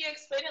now that you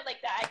explain it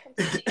like that, I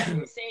completely get what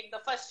you're saying. The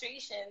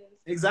frustrations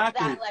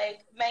exactly that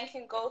like men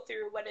can go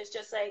through when it's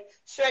just like,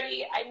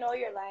 shorty, I know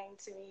you're lying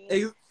to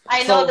me.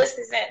 I know this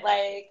isn't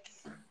like.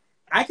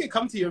 I could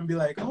come to you and be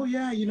like, oh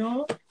yeah, you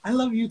know, I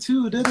love you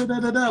too, da da da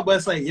da da. But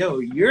it's like, yo,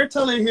 you're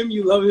telling him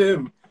you love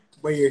him,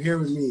 but you're here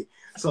with me.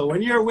 So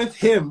when you're with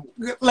him,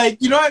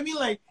 like, you know what I mean?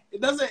 Like,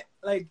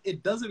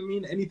 it doesn't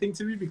mean anything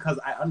to me because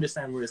I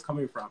understand where it's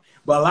coming from.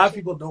 But a lot of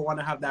people don't want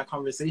to have that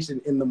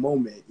conversation in the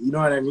moment. You know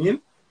what I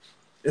mean?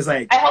 It's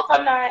like, I hope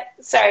I'm not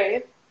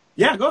sorry.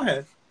 Yeah, go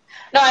ahead.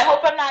 No, I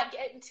hope I'm not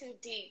getting too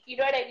deep. You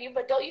know what I mean?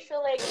 But don't you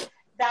feel like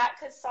that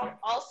could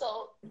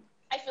also,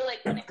 I feel like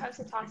when it comes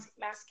to toxic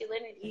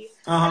masculinity,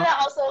 can that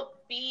also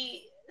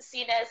be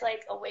seen as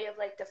like a way of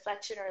like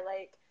deflection or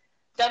like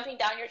dumping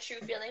down your true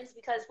feelings?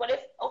 Because what if,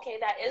 okay,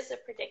 that is a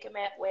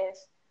predicament with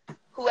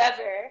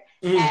whoever,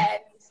 and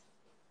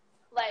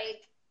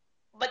like,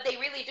 but they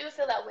really do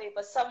feel that way,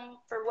 but some,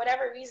 for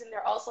whatever reason,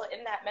 they're also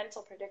in that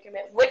mental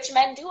predicament, which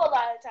men do a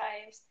lot of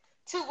times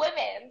to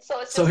women.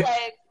 So it's just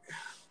like...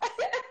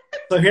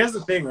 So here's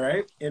the thing,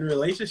 right? In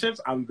relationships,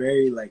 I'm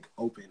very, like,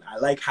 open. I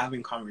like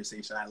having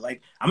conversation.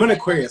 I'm an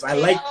Aquarius. I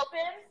like... Open?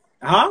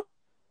 Huh?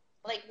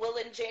 Like Will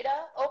and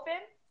Jada open?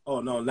 Oh,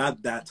 no,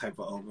 not that type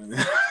of open.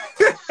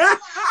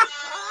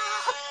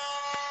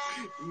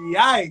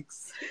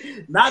 Yikes.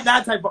 Not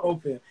that type of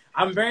open.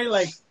 I'm very,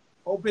 like,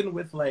 open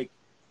with, like,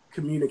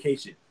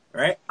 communication,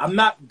 right? I'm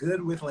not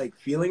good with, like,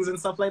 feelings and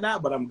stuff like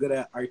that, but I'm good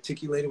at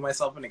articulating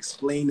myself and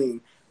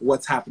explaining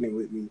what's happening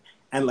with me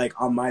and, like,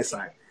 on my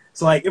side.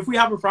 So, like, if we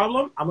have a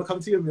problem, I'm going to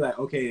come to you and be like,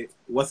 okay,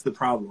 what's the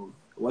problem?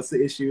 What's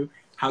the issue?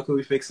 How can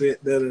we fix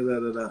it? Da, da, da,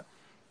 da, da.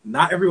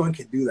 Not everyone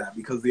can do that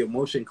because the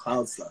emotion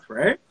clouds stuff,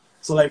 right?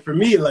 So, like, for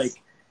me, like,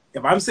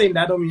 if I'm saying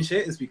that don't mean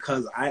shit, it's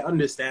because I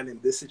understand in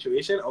this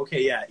situation,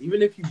 okay, yeah,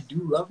 even if you do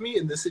love me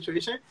in this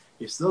situation,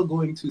 you're still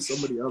going to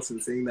somebody else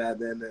and saying that at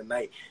the end of the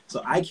night.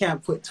 So I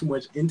can't put too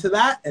much into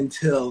that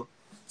until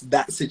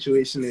that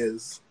situation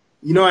is,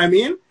 you know what I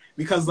mean?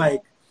 Because,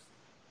 like,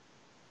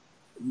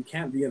 you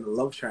can't be in a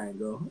love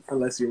triangle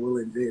unless you're Will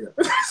and Jada.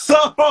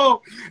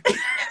 So...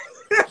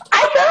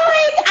 I feel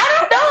like, I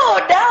don't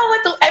know, now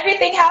with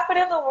everything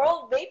happening in the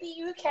world, maybe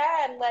you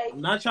can, like...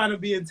 I'm not trying to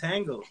be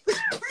entangled.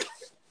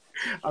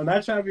 I'm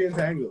not trying to be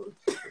entangled.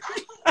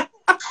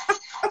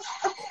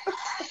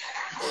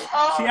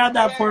 She had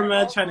that poor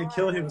man trying to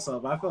kill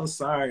himself. I felt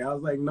sorry. I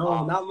was like,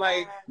 no, not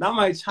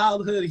my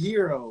childhood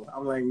hero.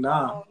 I'm like,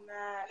 nah. Oh,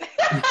 man.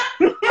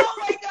 Oh,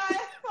 my God.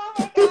 Oh,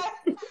 my God.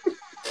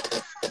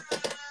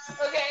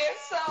 Okay,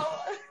 so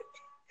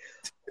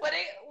when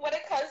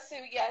it comes to,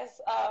 yes,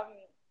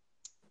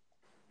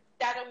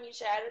 that don't mean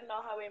shit. I don't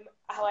know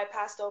how I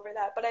passed over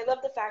that, but I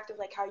love the fact of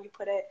like how you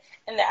put it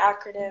in the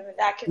acronym, and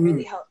that can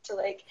really help to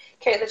like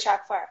carry the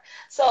track far.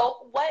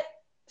 So what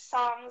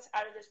songs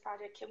out of this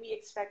project can we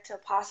expect to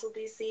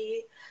possibly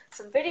see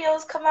some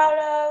videos come out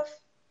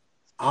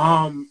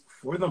of?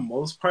 For the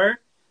most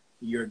part,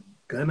 you're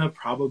gonna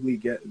probably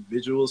get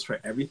visuals for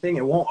everything.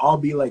 It won't all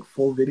be like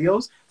full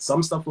videos.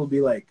 Some stuff will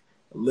be like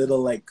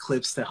little like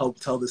clips to help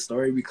tell the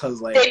story,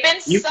 because like they've been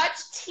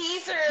such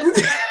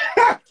teasers.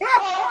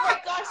 Oh my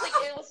gosh, like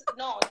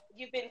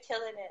you've been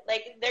killing it.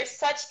 Like there's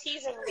such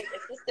teasers. Like,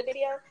 is this the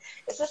video?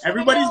 Is this the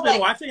everybody's video?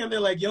 been watching and they're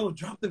like, yo,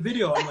 drop the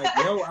video. I'm like,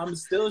 yo, I'm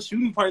still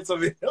shooting parts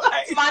of it.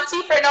 Like,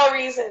 Monty for no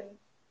reason.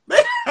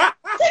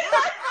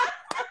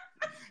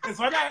 It's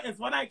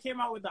when I came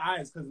out with the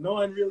eyes, because no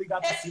one really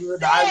got to see with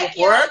the eyes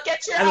before. Yo,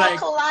 get your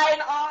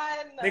alkaline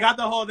on. They got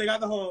the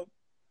whole.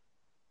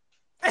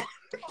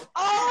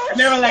 Oh, and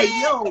they were like,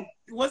 yo,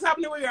 what's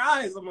happening with your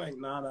eyes? I'm like,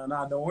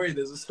 nah, don't worry.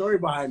 There's a story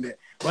behind it.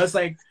 But it's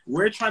like,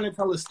 we're trying to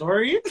tell a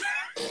story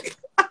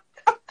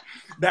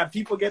that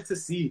people get to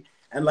see.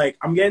 And like,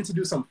 I'm getting to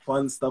do some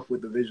fun stuff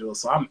with the visuals.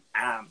 So I'm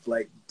amped.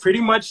 Like, pretty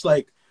much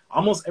like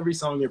almost every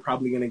song you're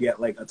probably going to get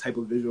like a type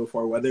of visual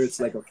for, whether it's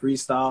like a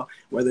freestyle,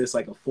 whether it's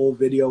like a full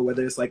video,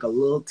 whether it's like a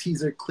little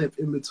teaser clip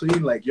in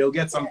between. Like, you'll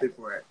get something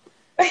for it.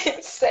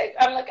 Sick.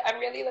 I'm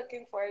really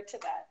looking forward to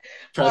that.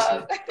 Trust me.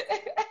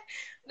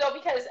 No,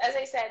 because as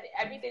I said,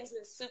 everything's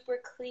been super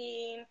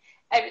clean.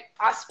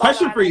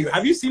 Question for you: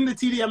 have you seen the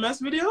TDMS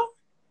video?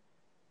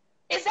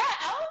 Is that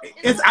out?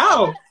 It's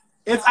out.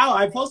 It's out.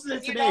 I posted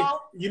it today.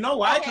 You know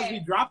why? Because Okay. we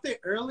dropped it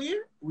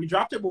earlier. We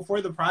dropped it before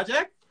the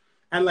project,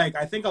 and like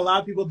I think a lot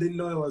of people didn't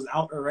know it was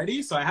out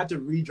already, so I had to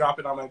re-drop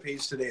it on my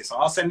page today. So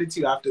I'll send it to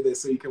you after this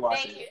so you can watch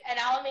it. Thank you, and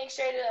I'll make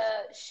sure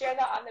to share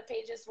that on the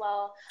page as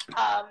well.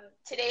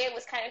 Today it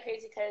was kind of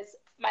crazy because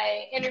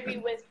my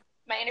interview with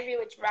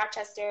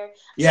Rochester,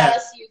 shout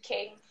out to you,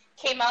 King,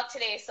 came out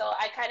today. So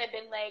I kind of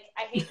been like,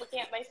 I hate looking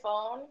at my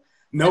phone.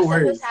 No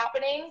worries. What's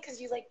happening?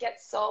 Because you like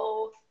get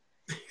so.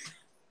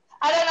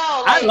 I don't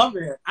know. Like,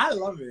 I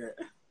love it.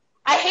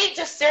 I hate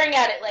just staring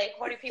at it. Like,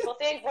 what do people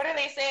think? What are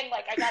they saying?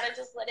 Like, I gotta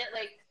just let it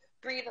like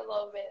breathe a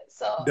little bit.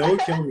 So Don't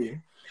kill me.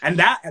 And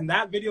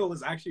that video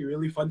was actually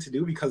really fun to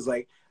do because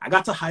like I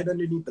got to hide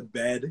underneath the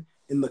bed,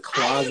 in the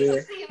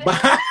closet,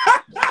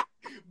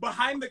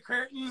 behind the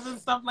curtains and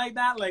stuff like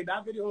that. Like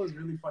that video was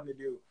really fun to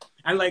do.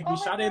 And like we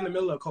shot it in the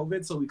middle of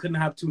COVID, so we couldn't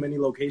have too many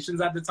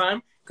locations at the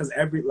time because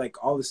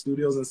all the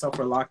studios and stuff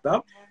were locked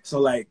up. So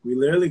like we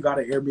literally got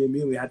an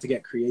Airbnb and we had to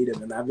get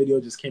creative, and that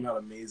video just came out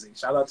amazing.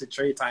 Shout out to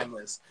Trey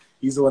Timeless.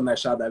 He's the one that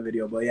shot that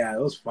video. But yeah,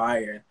 it was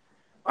fire.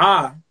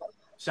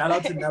 Shout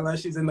out to Nella.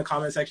 She's in the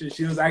comment section.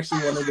 She was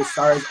actually one of the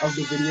stars of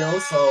the video,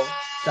 so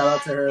shout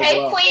out to her as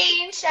well. Hey,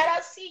 Queen. Shout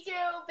out to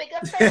you. Big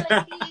up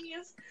her,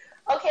 ladies.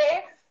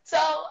 Okay, so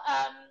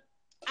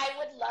I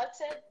would love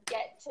to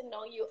get to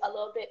know you a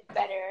little bit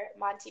better,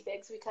 Monty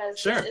Biggs,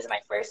 because this is my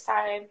first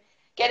time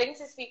getting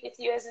to speak with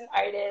you as an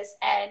artist,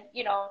 and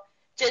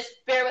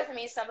just bear with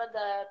me. Some of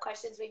the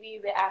questions maybe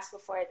you've been asked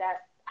before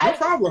that. No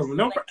problem.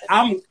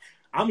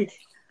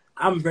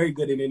 I'm very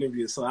good in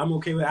interviews, so I'm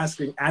okay with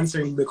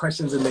answering the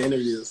questions in the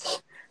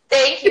interviews.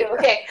 Thank you.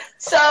 Okay.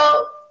 So,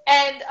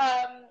 and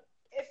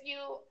if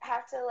you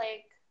have to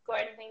like go or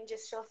anything,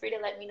 just feel free to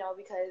let me know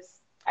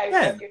because I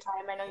respect your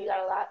time. I know you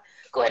got a lot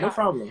going on. No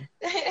problem.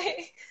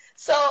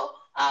 So,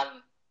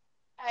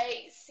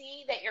 I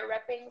see that you're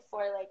repping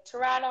for like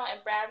Toronto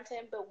and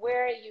Brampton, but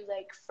where are you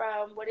like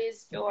from? What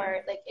is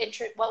your like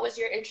what was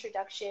your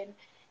introduction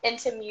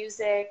into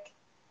music?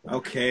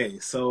 Okay,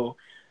 so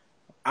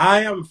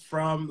I am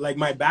from, like,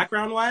 my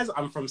background wise,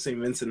 I'm from St.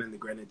 Vincent and the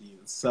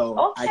Grenadines.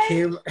 So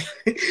okay.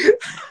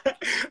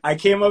 I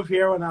came up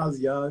here when I was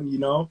young, you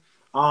know.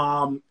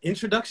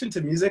 Introduction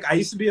to music, I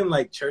used to be in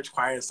like church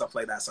choir and stuff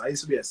like that. So I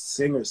used to be a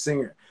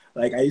singer.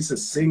 Like I used to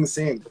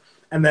sing.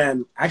 And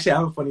then actually I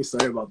have a funny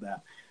story about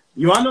that.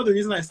 You want to know the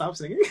reason I stopped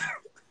singing?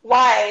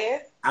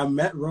 Why? I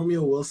met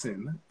Romeo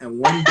Wilson, and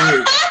one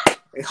day,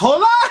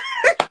 hold on.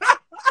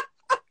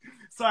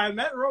 So I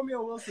met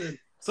Romeo Wilson.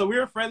 So we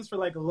were friends for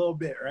like a little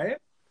bit, right?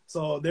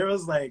 So there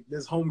was like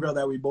this homegirl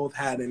that we both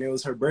had, and it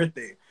was her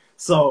birthday.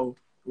 So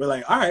we're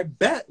like, all right,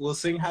 bet we'll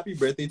sing happy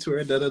birthday to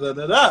her, da da da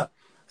da da.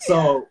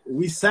 So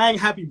we sang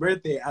happy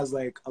birthday as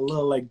like a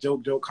little like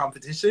joke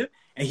competition,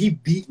 and he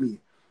beat me,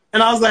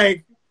 and I was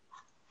like,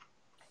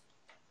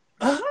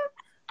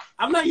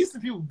 I'm not used to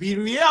people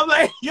beating me. I'm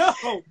like, yo.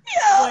 I'm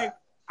like,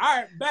 all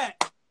right,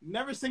 bet.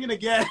 Never singing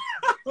again.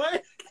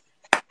 Like,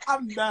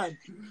 I'm done.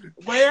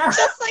 But yeah.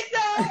 Just like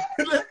that.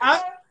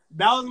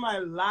 That was my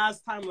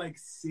last time, like,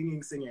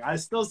 singing. I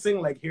still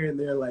sing, like, here and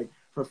there, like,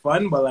 for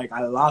fun. But, like,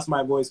 I lost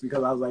my voice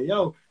because I was like,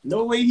 yo,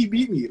 no way he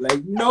beat me.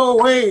 Like, no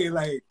way.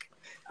 Like,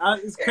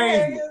 it's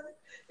crazy.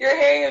 You're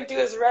hearing him do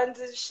his runs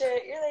and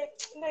shit. You're like,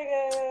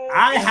 nigga.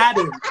 I had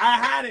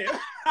him.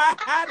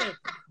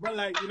 But,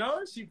 like, you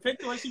know, she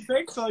picked what she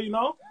picked. So, you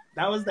know,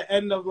 that was the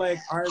end of, like,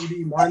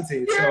 R&B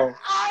Monte. So.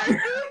 R&B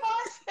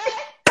Monte?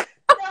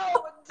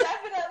 No,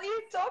 definitely.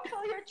 Don't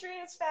kill your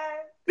dreams,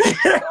 fam.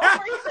 Don't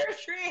break your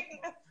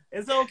dreams.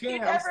 It's okay.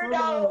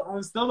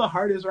 I'm still the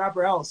hardest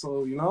rapper out.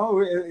 So, you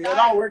know, it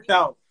all worked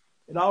out.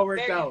 It all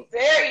worked out.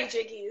 Very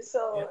jiggy.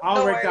 So it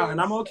all worked out, and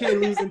I'm okay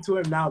losing to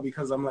him now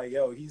because I'm like,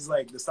 yo, he's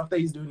like the stuff that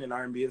he's doing in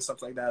R&B and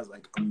stuff like that is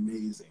like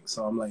amazing.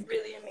 So I'm like,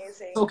 really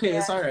amazing. It's okay,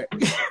 it's all right.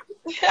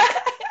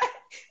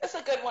 It's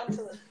a good one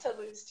to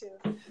lose to.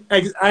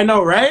 I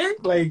know, right?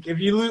 Like if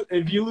you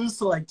lose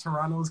to like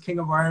Toronto's King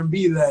of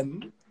R&B,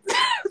 then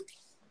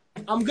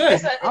I'm good.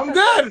 I'm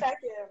good.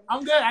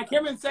 I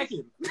came in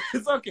second.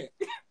 It's okay.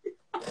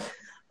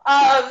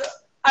 I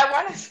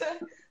wanted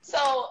to.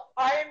 So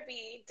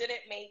R&B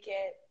didn't make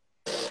it,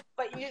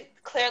 but you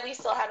clearly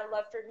still had a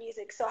love for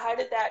music. So how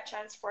did that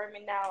transform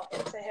it now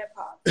into hip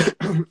hop?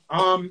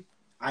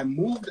 I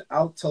moved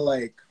out to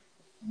like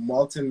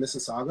Malton,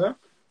 Mississauga,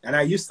 and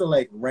I used to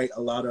like write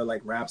a lot of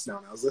like raps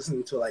down. I was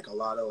listening to like a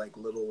lot of like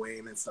Lil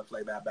Wayne and stuff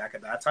like that back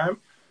at that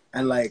time,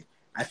 and like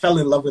I fell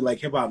in love with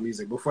like hip hop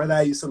music. Before that,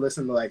 I used to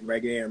listen to like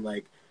reggae and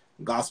like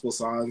gospel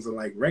songs and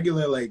like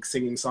regular like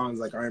singing songs,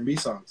 like R&B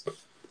songs.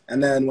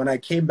 And then when I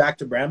came back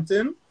to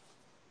Brampton,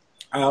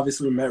 I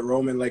obviously met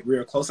Roman, like we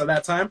were close at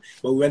that time,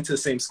 but we went to the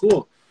same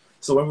school.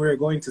 So when we were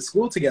going to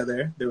school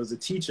together, there was a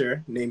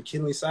teacher named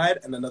Kinley Side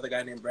and another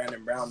guy named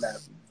Brandon Brown that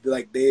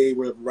like they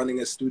were running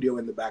a studio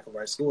in the back of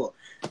our school.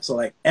 So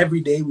like every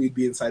day we'd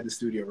be inside the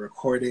studio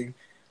recording,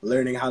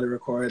 learning how to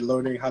record,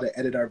 learning how to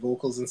edit our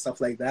vocals and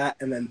stuff like that.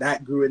 And then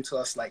that grew into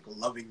us like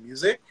loving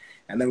music.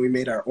 And then we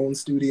made our own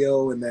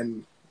studio and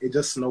then it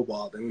just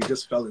snowballed and we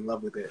just fell in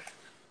love with it.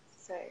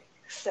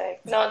 Sick.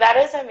 No, that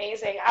is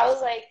amazing. I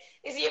was like,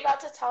 is he about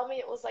to tell me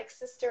it was like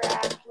Sister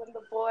Act when the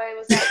boy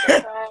was at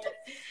the front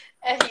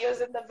and he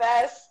was in the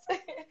vest?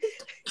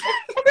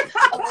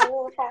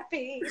 Oh,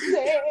 happy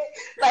day.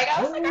 Like,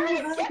 I was like, all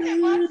right, get it,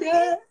 Monty.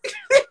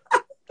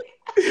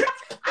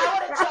 I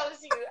would have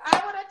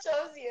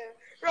chose you.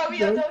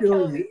 Romeo, don't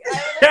kill me. I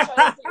would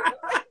have chose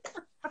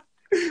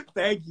you.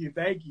 Thank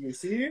you.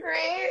 See?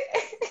 Right?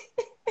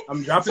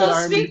 I'm dropping the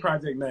R&B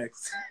project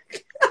next.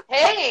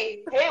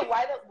 Hey,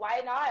 why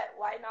not,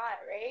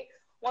 right?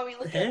 When we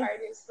look at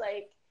artists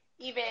like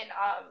even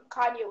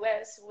Kanye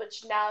West,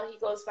 which now he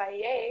goes by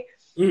Ye,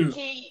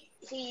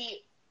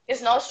 he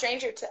is no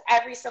stranger to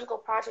every single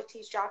project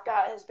he's dropped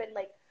out has been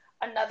like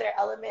another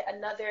element,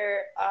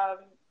 another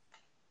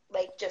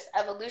like just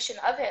evolution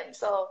of him.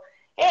 So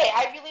hey,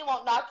 I really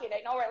won't knock it.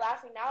 I know we're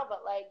laughing now,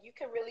 but like you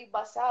can really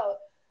bust out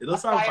a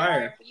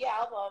fire R&B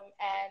album,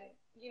 and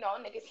you know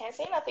niggas can't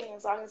say nothing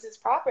as long as it's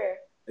proper.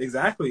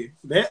 Exactly.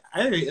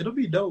 It'll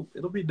be dope.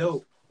 You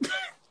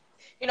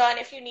know, and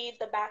if you need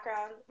the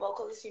background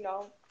vocals, you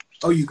know.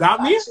 Oh, you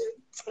got me?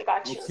 I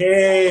got you.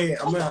 Okay,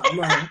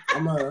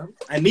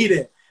 I need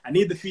it. I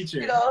need the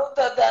feature. You know,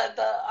 the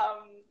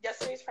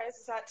yesterday's price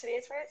is not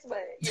today's price,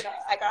 but you know,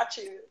 I got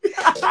you.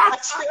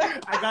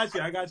 I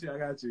got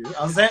you.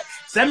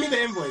 Send me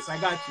the invoice. I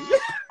got you.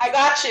 I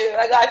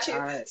got you.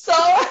 Right. So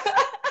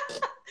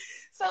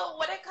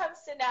when it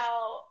comes to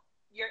now,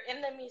 you're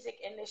in the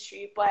music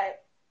industry,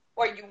 but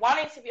or you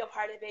wanting to be a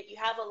part of it, you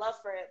have a love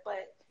for it,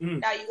 but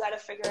now you got to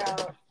figure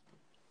out,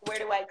 where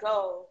do I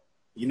go?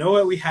 You know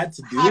what we had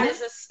to do? How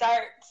does it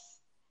start?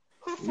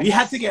 We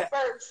had to get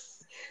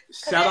first.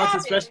 Shout out to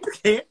Special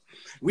K.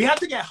 We had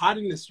to get hot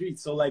in the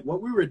streets. So like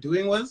what we were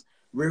doing was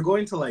we were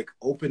going to like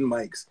open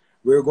mics.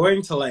 We were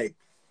going to like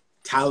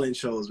talent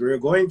shows. We were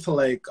going to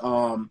like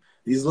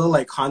these little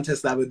like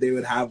contests that they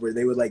would have where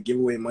they would like give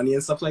away money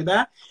and stuff like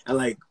that. And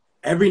like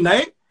every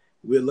night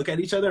we'd look at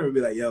each other and we'd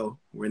be like, yo,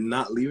 we're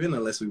not leaving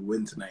unless we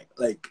win tonight.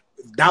 Like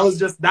that was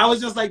just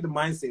like the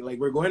mindset. Like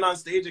we're going on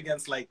stage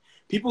against like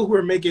people who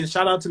are making,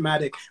 shout out to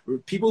Matic,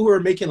 people who are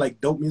making like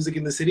dope music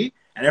in the city.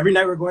 And every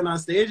night we're going on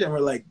stage and we're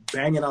like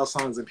banging out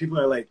songs and people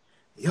are like,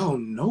 yo,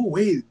 no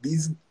way.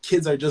 These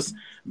kids are just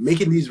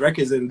making these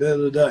records and da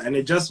da da. And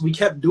we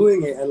kept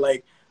doing it. And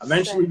like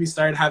eventually we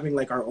started having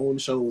like our own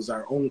shows,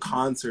 our own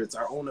concerts,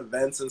 our own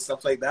events and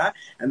stuff like that.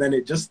 And then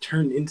it just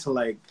turned into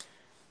like,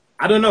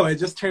 I don't know, it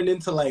just turned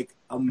into like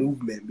a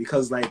movement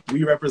because like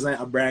we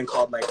represent a brand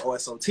called like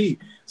OSOT.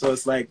 So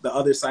it's like the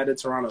other side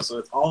of Toronto. So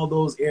it's all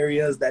those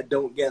areas that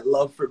don't get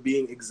love for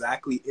being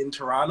exactly in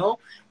Toronto,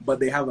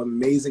 but they have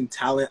amazing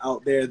talent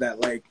out there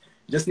that like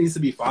just needs to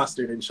be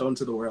fostered and shown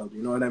to the world.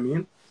 You know what I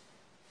mean?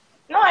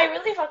 No, I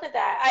really fuck with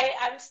that.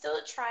 I'm still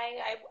trying,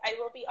 I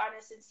will be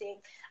honest in saying,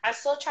 I'm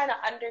still trying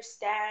to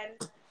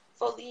understand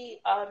fully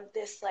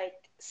this like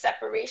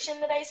separation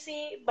that I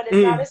see, but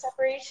it's not a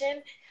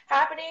separation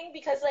happening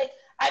because like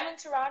I'm in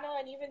Toronto,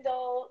 and even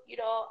though, you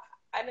know,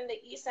 I'm in the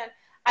East End,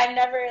 I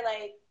never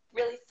like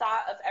really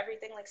thought of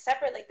everything like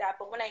separate like that.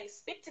 But when I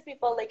speak to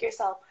people like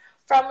yourself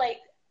from like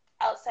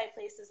outside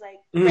places like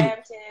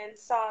Brampton,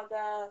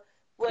 Saga,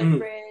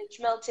 Woodbridge,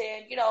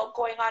 Milton, you know,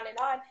 going on and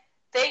on,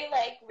 they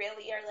like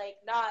really are like,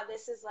 nah,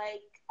 this is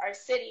like our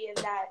city and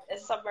that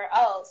is somewhere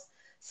else.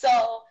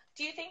 So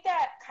do you think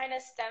that kind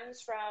of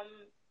stems from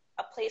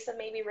a place of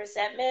maybe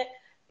resentment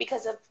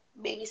because of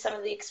maybe some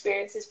of the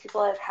experiences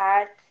people have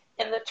had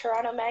in the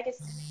Toronto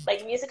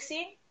music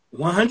scene?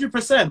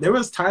 100%. There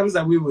was times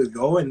that we would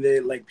go and they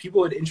like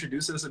people would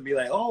introduce us and be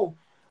like, oh,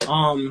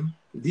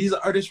 these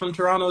artists from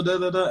Toronto, da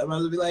da da, and I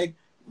would be like,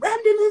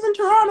 Brampton is in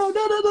Toronto,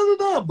 da da da da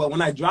da. But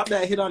when I drop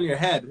that hit on your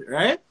head,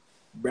 right?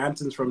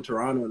 Brampton's from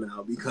Toronto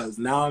now because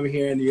now I'm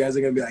here and you guys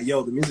are gonna be like,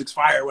 yo, the music's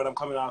fire when I'm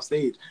coming off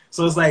stage.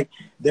 So it's like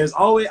there's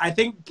always, I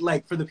think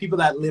like for the people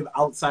that live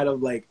outside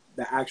of like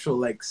the actual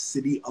like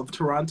city of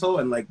Toronto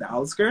and like the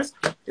outskirts,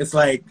 it's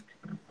like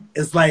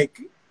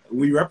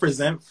we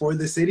represent for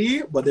the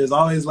city, but there's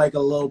always like a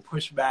little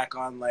pushback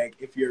on like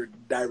if you're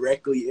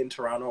directly in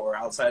Toronto or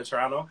outside of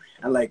Toronto.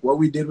 And like what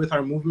we did with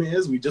our movement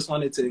is we just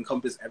wanted to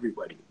encompass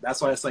everybody. That's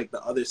why it's like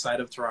the other side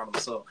of Toronto.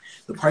 So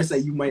the parts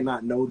that you might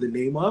not know the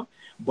name of,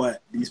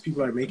 but these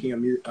people are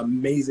making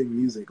amazing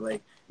music.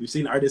 Like we've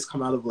seen artists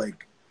come out of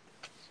like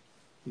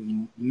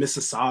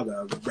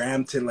Mississauga,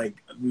 Brampton, like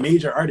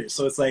major artists.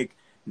 So it's like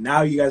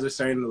now you guys are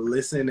starting to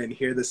listen and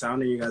hear the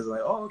sound and you guys are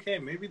like, oh, okay,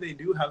 maybe they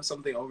do have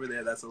something over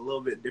there that's a little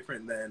bit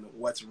different than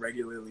what's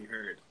regularly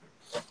heard.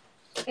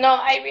 No,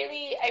 I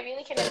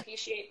really can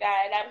appreciate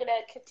that. And I'm going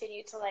to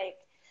continue to like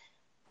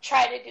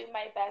try to do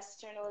my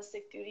best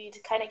journalistic duty to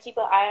kind of keep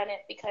an eye on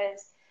it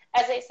because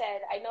as I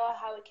said, I know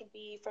how it can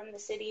be from the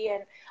city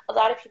and a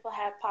lot of people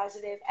have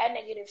positive and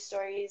negative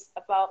stories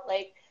about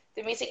like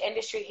the music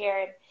industry here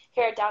and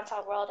here at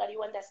Downtown World.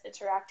 Anyone that's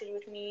interacted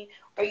with me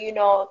or you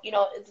know,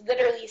 it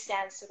literally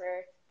stands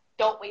for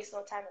don't waste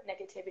no time with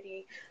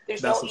negativity.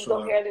 There's no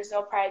ego here. There's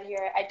no pride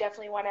here. I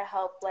definitely want to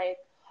help like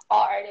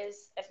all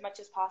artists as much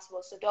as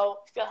possible. So don't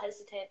feel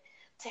hesitant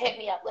to hit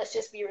me up. Let's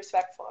just be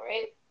respectful,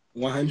 right?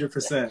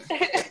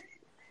 100%.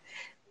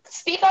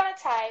 Speak on a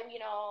time, you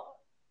know,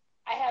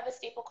 I have a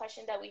staple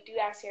question that we do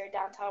ask here at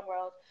Downtown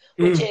World,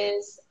 which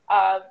is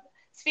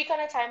speak on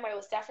a time where it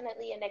was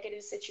definitely a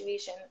negative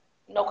situation,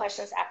 no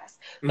questions asked.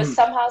 But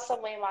somehow,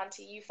 some way,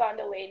 Monty, you found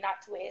a way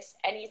not to waste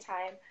any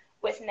time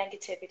with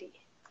negativity.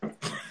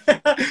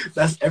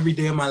 That's every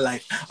day of my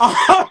life.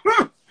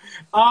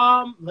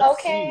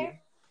 Let's see.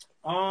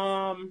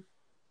 I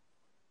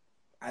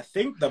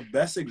think the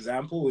best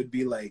example would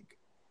be like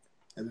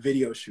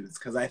video shoots,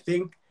 because I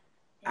think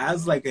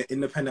as like an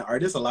independent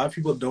artist, a lot of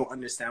people don't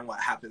understand what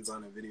happens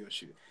on a video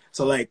shoot.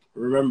 So like,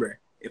 remember,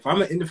 if I'm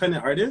an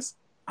independent artist,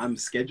 I'm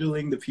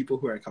scheduling the people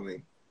who are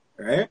coming,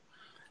 right?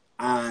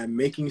 I'm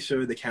making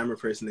sure the camera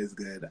person is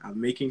good.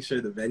 I'm making sure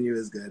the venue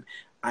is good.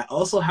 I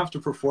also have to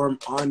perform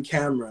on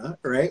camera,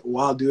 right,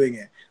 while doing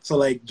it. So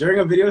like during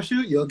a video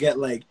shoot, you'll get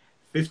like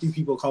 50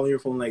 people calling your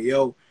phone like,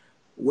 yo,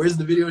 where's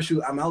the video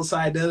shoot? I'm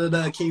outside, da da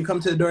da. Can you come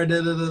to the door,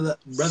 da da da da.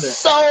 Brother.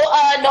 So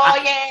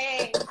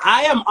annoying.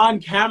 I am on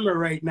camera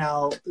right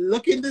now,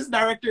 looking this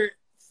director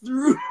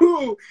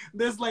through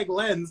this like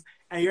lens,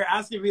 and you're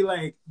asking me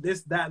like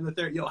this, that, and the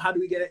third. Yo, how do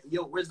we get it?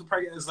 Yo, where's the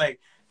parking? It's like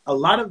a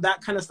lot of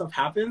that kind of stuff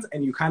happens,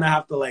 and you kind of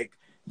have to like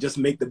just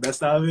make the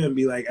best out of it and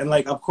be like, and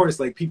like of course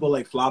like people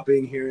like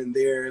flopping here and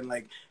there and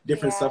like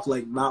different stuff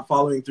like not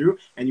following through,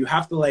 and you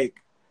have to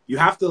you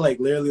have to like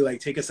literally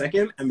like take a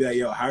second and be like,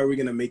 yo, how are we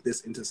gonna make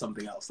this into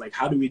something else? Like,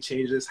 how do we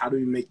change this? How do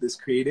we make this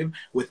creative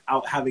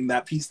without having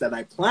that piece that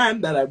I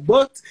planned, that I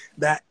booked,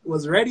 that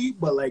was ready,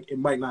 but like it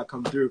might not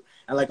come through.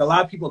 And like a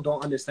lot of people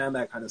don't understand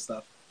that kind of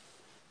stuff.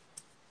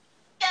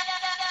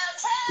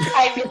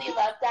 I really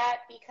love that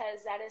because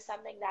that is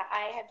something that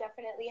I have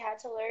definitely had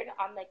to learn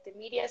on like the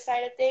media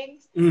side of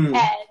things. And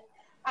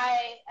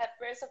I, at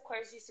first, of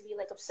course, used to be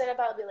like upset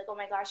about it, be like, oh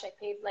my gosh, I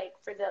paid like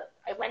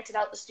I rented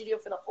out the studio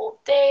for the whole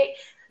day.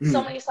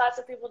 So many slots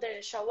of people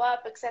didn't show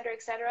up, et cetera,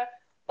 et cetera.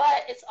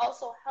 But it's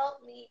also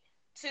helped me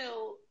to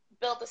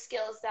build the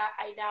skills that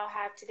I now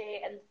have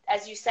today. And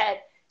as you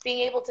said,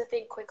 being able to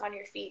think quick on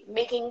your feet,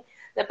 making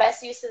the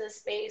best use of the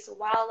space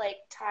while like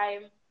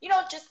time, you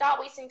know, just not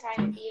wasting time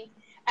and being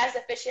as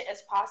efficient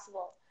as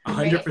possible.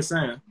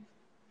 100%. Right?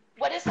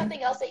 What is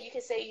something else that you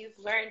could say you've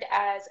learned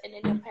as an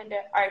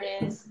independent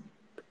artist?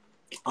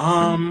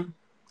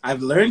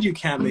 I've learned you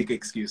can't make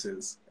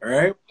excuses, all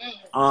right?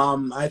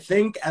 I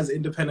think as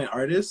independent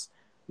artists,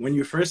 when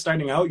you're first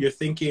starting out, you're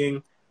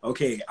thinking,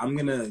 okay, I'm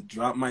going to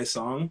drop my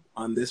song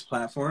on this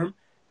platform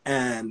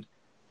and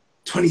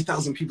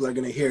 20,000 people are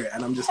going to hear it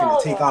and I'm just going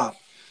to take off.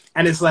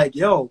 And it's like,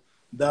 yo,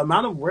 the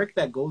amount of work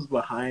that goes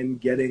behind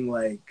getting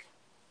like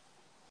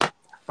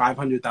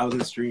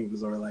 500,000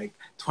 streams or like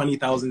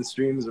 20,000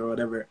 streams or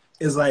whatever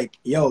is like,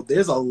 yo,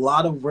 there's a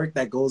lot of work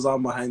that goes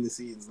on behind the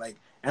scenes. Like,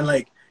 and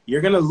like,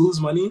 you're going to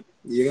lose money.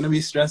 You're going to be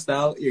stressed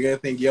out. You're going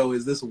to think, yo,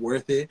 is this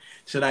worth it?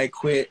 Should I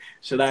quit?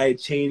 Should I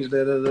change?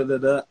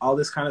 All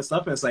this kind of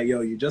stuff. And it's like,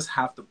 yo, you just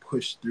have to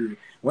push through.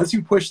 Once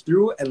you push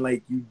through and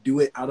like you do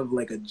it out of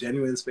like a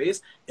genuine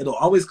space, it'll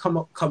always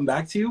come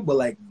back to you. But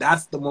like,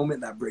 that's the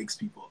moment that breaks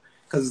people.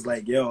 Cause it's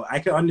like, yo, I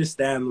can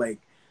understand like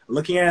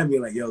looking at it and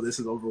being like, yo, this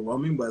is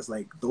overwhelming. But it's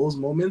like those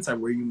moments are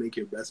where you make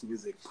your best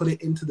music. Put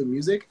it into the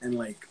music and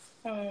like,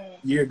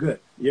 you're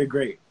good. You're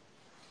great.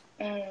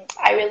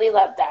 I really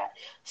love that.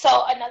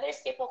 So another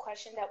staple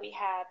question that we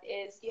have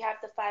is you have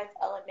the 5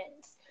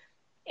 elements: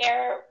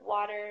 air,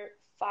 water,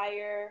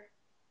 fire,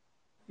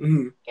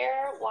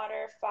 air,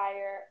 water,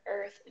 fire,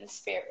 earth, and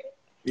spirit.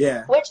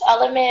 Yeah. Which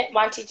element,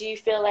 Monty, do you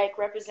feel like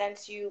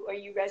represents you or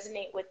you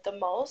resonate with the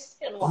most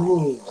and why?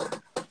 Ooh.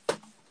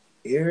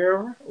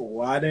 Air,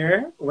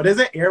 water. What is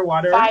it? Air,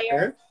 water, fire,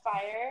 earth?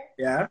 Fire.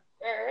 Yeah.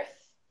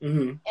 Earth.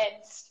 And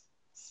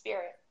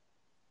spirit.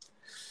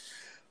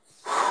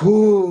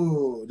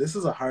 Ooh, this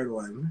is a hard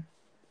one.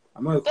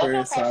 I'm an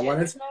Aquarius, so I want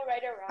to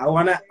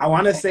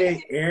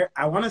say air.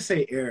 I want to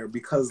say air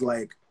because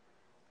like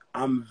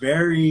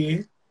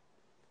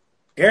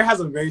air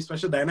has a very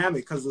special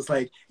dynamic because it's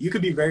like you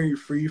could be very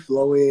free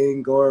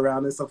flowing, go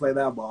around and stuff like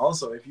that, but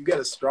also if you get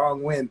a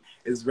strong wind,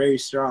 it's very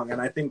strong. And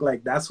I think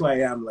like that's who I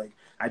am. Like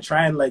I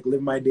try and like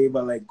live my day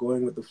by like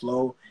going with the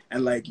flow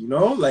and like, you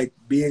know, like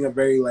being a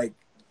very like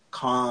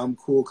calm,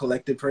 cool,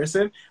 collected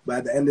person. But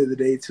at the end of the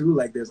day too,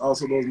 like there's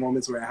also those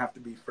moments where I have to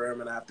be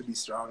firm and I have to be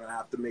strong and I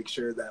have to make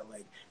sure that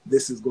like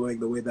this is going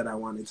the way that I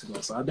want it to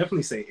go. So I'll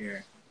definitely say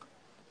air.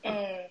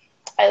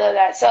 I love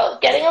that. So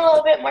getting a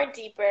little bit more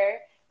deeper.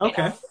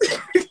 Okay.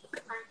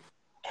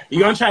 You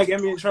gonna try to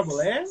get me in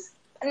trouble, eh?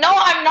 No,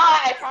 I'm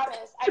not. I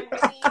promise. I'm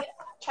really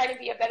trying to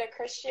be a better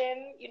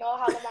Christian. You know,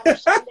 how I'm on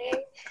Sunday,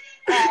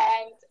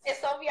 and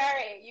it's gonna be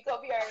alright. You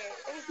gonna be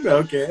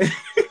alright. Okay.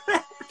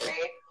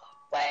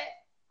 But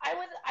I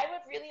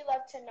would really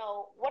love to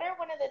know what are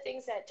one of the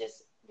things that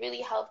just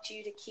really helped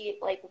you to keep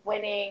like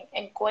winning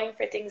and going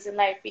for things in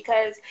life,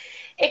 because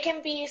it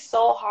can be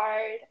so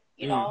hard,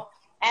 you know,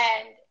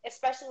 and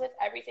especially with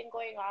everything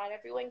going on,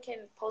 everyone can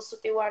post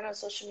what they want on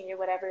social media,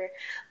 whatever.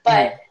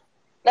 But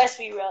let's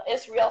be real.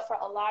 It's real for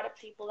a lot of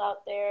people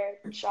out there,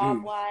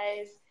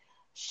 job-wise,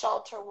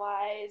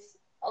 shelter-wise.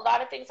 A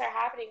lot of things are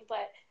happening,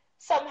 but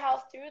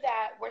somehow through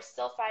that, we're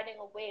still finding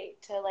a way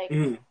to, like,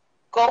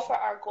 go for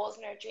our goals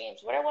and our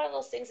dreams. What are one of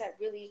those things that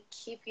really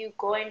keep you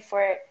going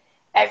for it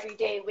every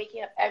day,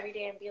 waking up every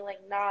day and being like,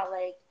 nah,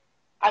 like,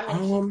 I'm going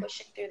to keep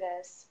pushing through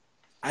this?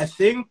 I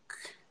think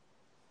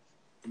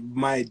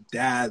my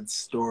dad's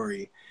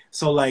story.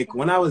 So like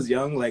when I was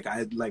young, like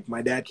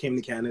my dad came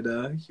to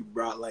Canada. He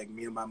brought like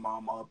me and my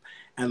mom up,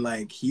 and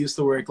like he used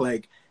to work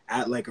like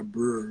at like a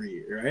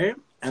brewery, right?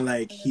 And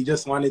like he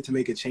just wanted to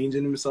make a change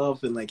in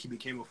himself, and like he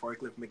became a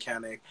forklift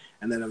mechanic,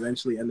 and then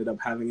eventually ended up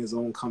having his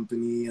own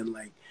company and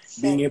like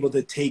being able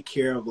to take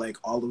care of like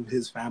all of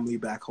his family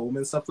back home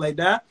and stuff like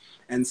that.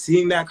 And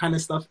seeing that kind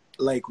of stuff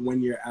like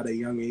when you're at a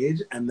young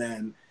age, and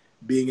then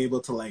being able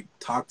to like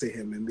talk to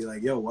him and be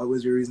like, yo, what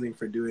was your reasoning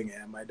for doing it?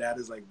 And my dad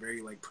is like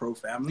very like pro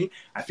family.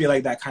 I feel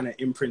like that kind of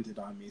imprinted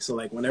on me. So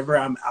like whenever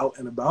I'm out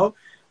and about,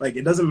 like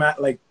it doesn't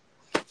matter, like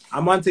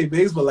I'm Monte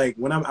Biggs, but like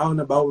when I'm out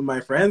and about with my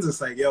friends, it's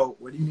like, yo,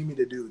 what do you need me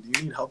to do? Do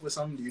you need help with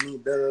something? Do you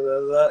need blah, blah, blah,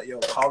 blah? Yo,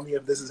 call me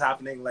if this is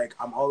happening. Like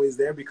I'm always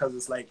there because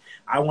it's like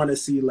I want to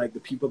see like the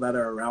people that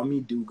are around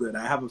me do good.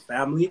 I have a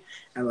family,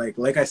 and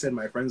like I said,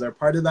 my friends are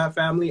part of that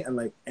family, and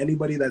like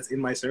anybody that's in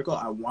my circle,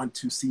 I want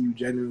to see you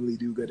genuinely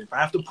do good. If I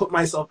have to put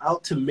myself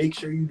out to make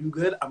sure you do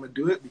good, I'm gonna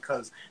do it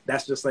because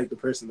that's just like the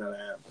person that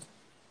I am.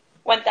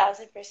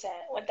 1,000%,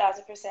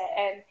 1,000%.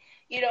 And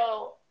you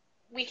know,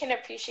 we can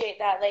appreciate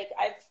that. Like,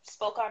 I've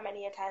spoke on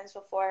many a times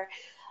before.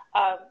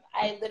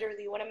 I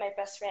literally, one of my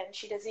best friends,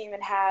 she doesn't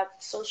even have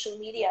social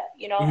media,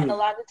 you know, and a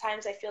lot of the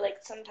times I feel like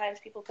sometimes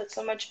people put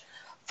so much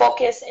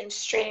focus and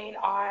strain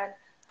on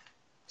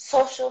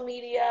social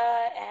media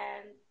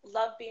and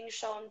love being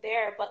shown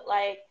there, but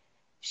like,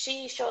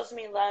 she shows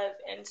me love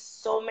in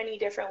so many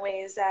different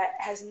ways that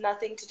has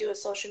nothing to do with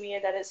social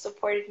media, that has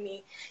supported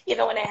me.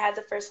 Even when I had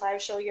the first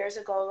live show years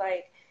ago,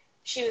 like,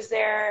 she was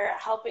there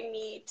helping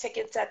me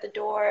tickets at the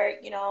door,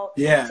 you know,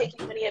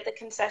 taking money at the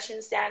concession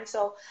stand.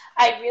 So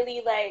I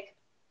really, like,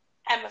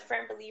 I'm a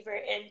firm believer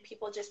in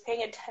people just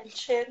paying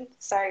attention,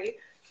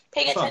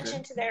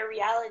 to their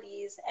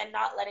realities and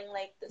not letting,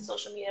 like, the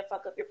social media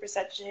fuck up your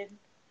perception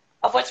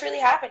of what's really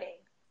happening.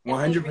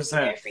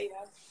 100%.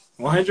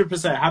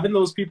 100%. Having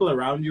those people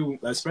around you,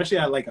 especially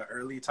at like an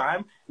early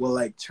time, will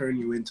like turn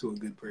you into a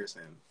good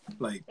person.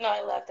 Like, no,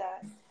 I love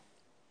that.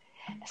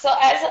 So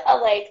as a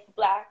like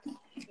Black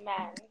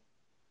man,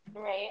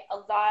 right, a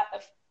lot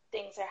of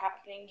things are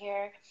happening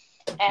here,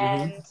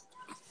 and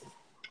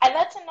I'd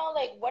like to know,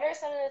 like, what are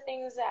some of the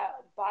things that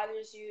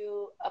bothers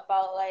you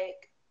about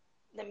like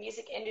the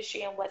music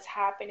industry and what's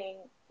happening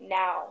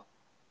now?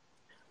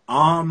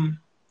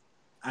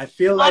 I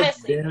feel like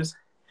Honestly.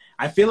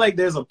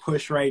 there's a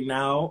push right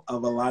now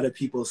of a lot of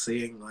people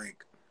saying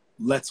like,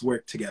 let's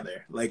work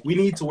together. Like, we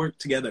need to work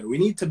together. We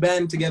need to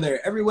band together.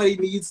 Everybody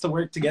needs to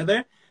work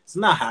together. It's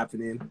not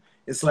happening.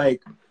 It's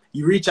like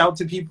you reach out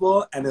to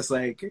people and it's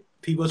like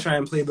people try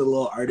and play the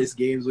little artist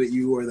games with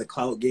you or the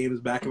clout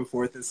games back and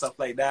forth and stuff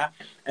like that.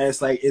 And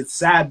it's like, it's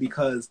sad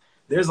because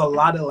there's a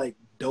lot of like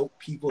dope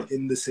people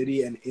in the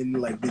city and in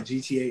like the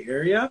GTA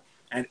area.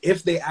 And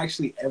if they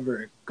actually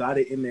ever got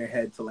it in their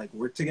head to like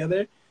work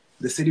together,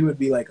 the city would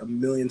be like a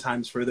million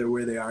times further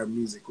where they are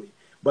musically.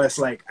 But it's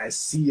like, I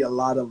see a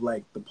lot of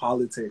like the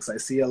politics. I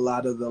see a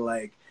lot of the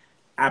like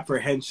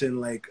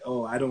apprehension, like,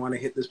 oh, I don't want to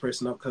hit this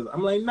person up, because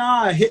I'm like,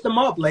 nah, hit them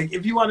up. Like,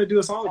 if you want to do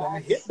a song with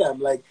them, hit them.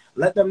 Like,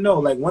 let them know.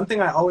 Like, one thing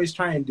I always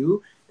try and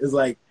do is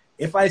like,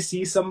 if I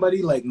see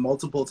somebody like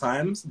multiple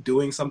times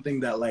doing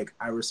something that like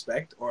I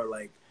respect or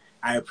like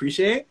I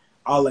appreciate,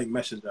 I'll like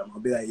message them.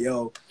 I'll be like,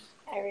 yo,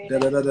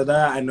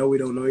 I know we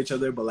don't know each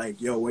other, but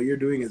like, yo, what you're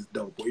doing is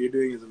dope. What you're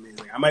doing is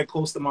amazing. I might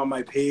post them on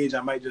my page.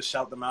 I might just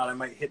shout them out. I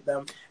might hit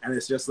them. And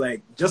it's just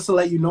like, just to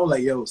let you know,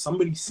 like, yo,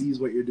 somebody sees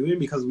what you're doing,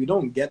 because we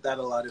don't get that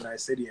a lot in our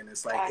city. And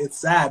it's like, it's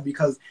sad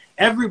because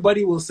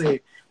everybody will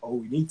say, oh,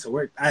 we need to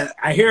work.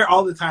 I hear it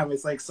all the time.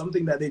 It's like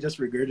something that they just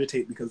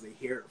regurgitate because they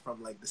hear it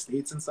from like the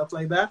States and stuff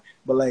like that.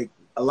 But like,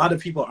 a lot of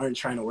people aren't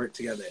trying to work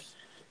together.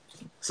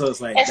 So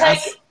it's like,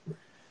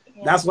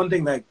 that's one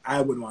thing that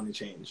I would want to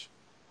change.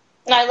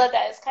 No, I love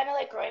that. It's kind of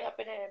like growing up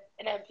in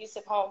an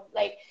abusive home.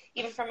 Like,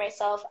 even for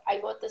myself, I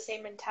go with the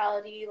same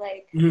mentality.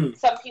 Like,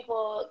 some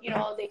people, you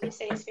know, they can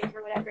say it's fake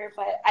or whatever,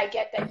 but I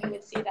get that you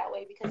would see it that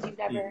way because you've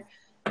never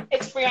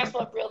experienced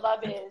what real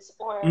love is,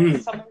 or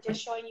someone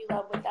just showing you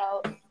love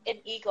without an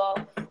ego.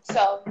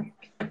 So,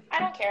 I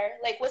don't care.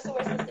 Like, what's the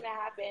worst that's going to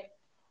happen?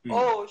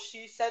 Oh,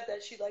 she said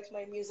that she likes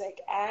my music.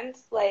 And,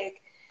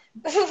 like,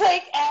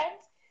 and?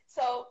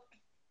 So,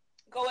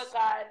 go with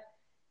God.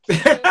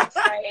 Keep doing what's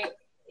right.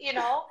 You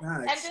know,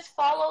 and just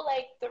follow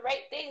like the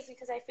right things,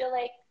 because I feel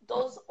like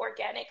those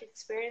organic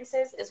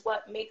experiences is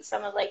what makes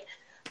some of like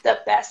the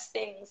best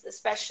things,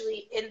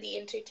 especially in the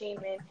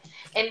entertainment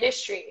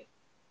industry.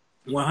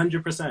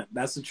 100%.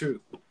 That's the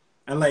truth.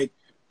 And like,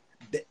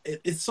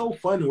 it's so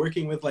fun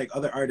working with like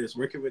other artists,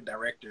 working with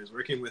directors,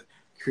 working with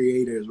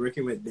creators,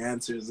 working with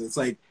dancers. It's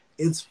like,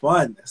 it's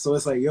fun. So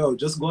it's like, yo,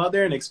 just go out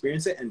there and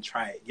experience it and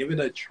try it. Give it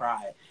a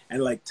try.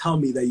 And like, tell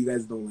me that you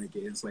guys don't like it.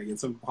 It's like,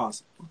 it's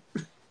impossible.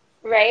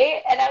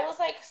 Right? And I was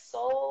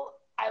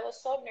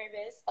so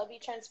nervous. I'll be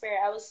transparent.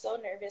 I was so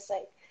nervous,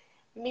 like,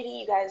 meeting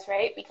you guys,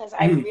 right? Because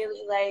I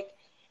really, like,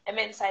 am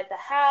inside the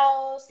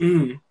house.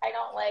 I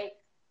don't, like,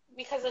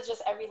 because of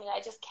just everything, I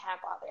just can't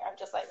bother. I'm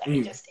just like, let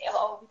me just stay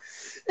home.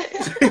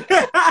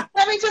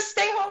 Let me just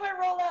stay home and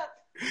roll up.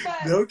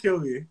 But, don't kill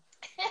me.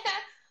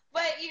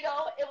 But, you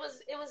know, it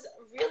was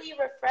really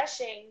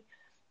refreshing,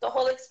 the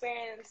whole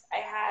experience I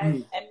had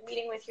and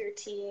meeting with your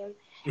team.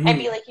 And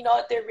be like, you know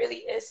what, there really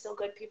is still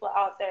good people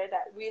out there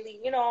that really,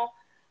 you know,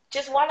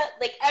 just want to,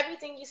 like,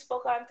 everything you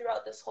spoke on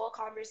throughout this whole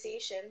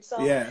conversation. So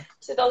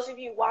to those of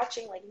you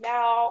watching, like,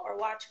 now or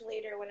watching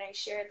later when I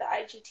share the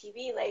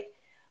IGTV, like,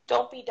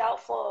 don't be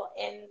doubtful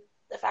in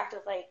the fact of,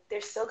 like,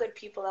 there's still good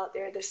people out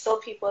there. There's still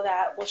people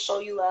that will show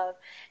you love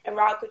and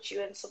rock with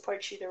you and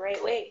support you the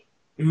right way.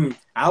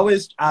 I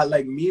always,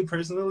 like, me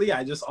personally,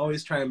 I just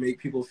always try and make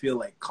people feel,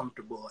 like,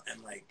 comfortable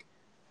and, like,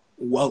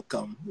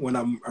 welcome when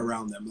I'm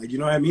around them. Like, you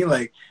know what I mean?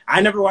 Like,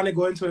 I never want to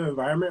go into an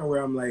environment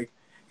where I'm like,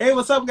 hey,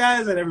 what's up,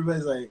 guys? And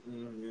everybody's like,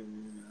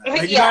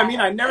 like, you know what I mean?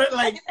 I never,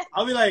 like,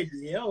 I'll be like,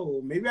 yo,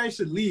 maybe I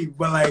should leave.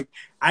 But, like,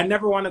 I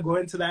never want to go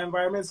into that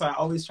environment. So I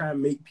always try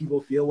and make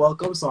people feel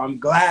welcome. So I'm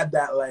glad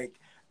that, like,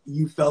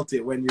 you felt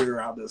it when you're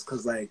around us.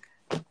 Because, like,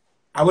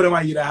 I wouldn't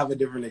want you to have a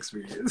different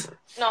experience.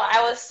 No,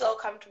 I was so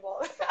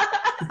comfortable.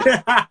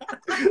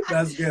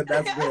 That's good.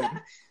 That's good.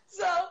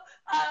 So,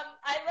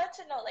 I'd love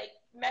to know, like,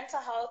 mental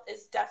health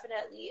is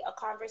definitely a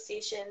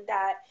conversation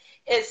that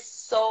is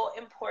so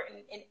important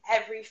in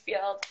every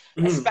field,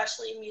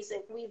 especially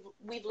music.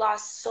 We've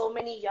lost so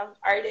many young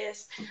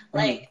artists.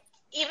 Like,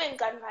 even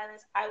gun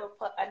violence, I would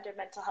put under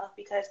mental health,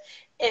 because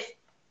if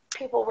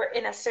people were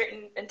in a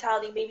certain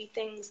mentality, maybe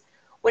things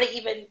wouldn't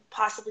even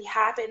possibly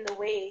happen the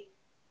way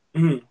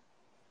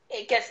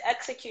it gets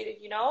executed,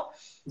 you know?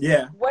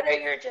 Yeah. What are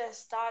your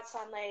just thoughts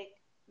on, like,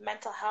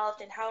 mental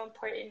health, and how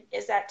important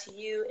is that to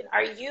you? And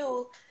are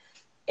you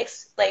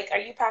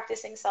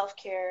practicing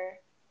self-care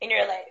in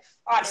your life,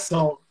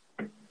 honestly?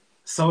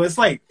 So it's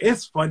like,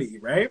 it's funny,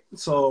 right?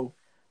 So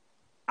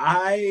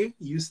I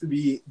used to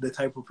be the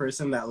type of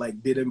person that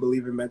like didn't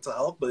believe in mental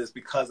health, but it's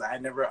because I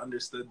never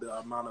understood the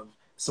amount of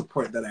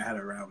support that I had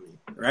around me,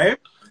 right?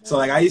 So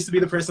like I used to be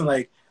the person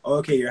like, oh,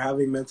 okay, you're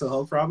having mental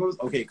health problems,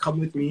 okay, come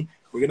with me,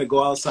 we're gonna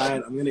go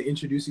outside, I'm gonna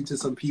introduce you to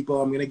some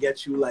people, I'm gonna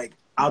get you like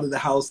out of the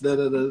house, da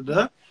da da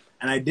da.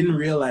 And I didn't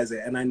realize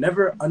it, and I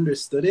never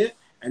understood it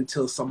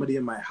until somebody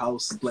in my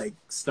house like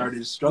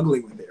started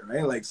struggling with it,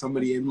 right? Like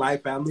somebody in my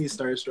family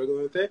started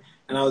struggling with it,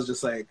 and I was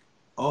just like,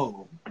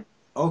 oh,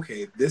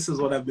 okay, this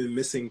is what I've been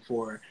missing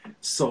for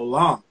so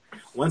long.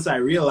 Once I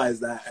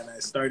realized that, and I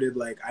started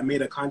like, I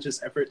made a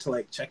conscious effort to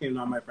like check in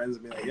on my friends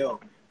and be like, yo,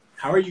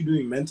 how are you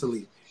doing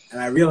mentally? And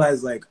I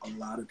realized like a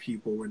lot of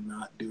people were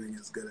not doing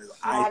as good as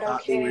I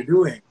thought they were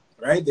doing,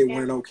 right? They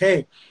weren't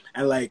okay.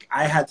 And like,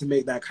 I had to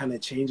make that kind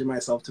of change in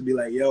myself to be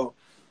like, yo,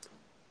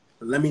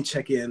 let me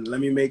check in.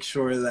 Let me make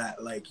sure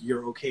that like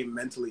you're okay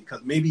mentally.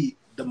 Cause maybe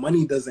the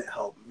money doesn't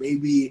help.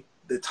 Maybe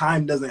the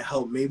time doesn't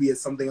help. Maybe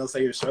it's something else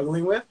that you're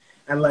struggling with.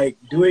 And like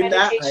doing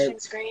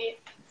Meditation's great.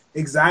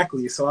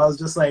 Exactly. So I was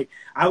just like,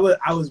 I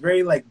was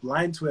very like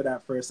blind to it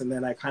at first. And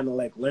then I kind of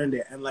like learned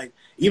it. And like,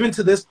 even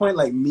to this point,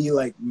 like me,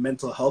 like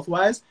mental health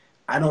wise,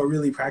 I don't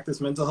really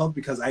practice mental health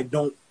because I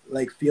don't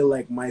like feel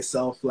like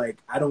myself, like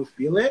I don't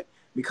feel it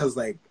because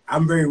like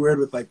I'm very weird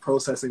with like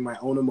processing my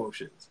own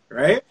emotions,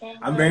 right?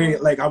 I'm very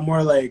like, I'm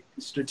more like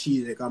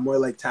strategic, I'm more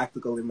like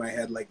tactical in my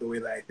head, like the way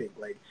that I think.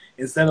 Like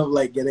instead of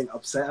like getting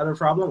upset at a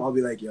problem, I'll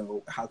be like,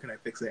 yo, how can I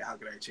fix it? How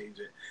can I change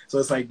it? So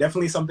it's like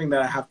definitely something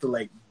that I have to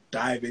like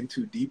dive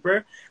into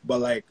deeper, but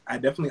like I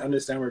definitely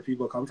understand where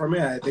people come from.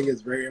 And I think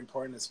it's very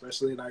important,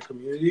 especially in our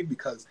community,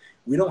 because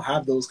we don't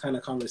have those kind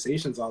of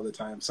conversations all the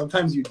time.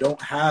 Sometimes you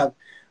don't have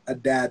a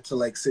dad to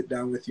like sit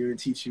down with you and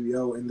teach you,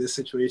 yo, in this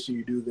situation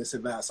you do this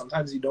and that.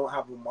 Sometimes you don't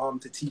have a mom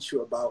to teach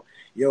you about,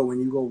 yo,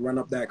 when you go run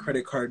up that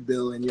credit card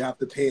bill and you have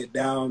to pay it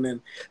down and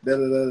da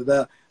da da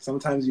da.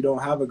 Sometimes you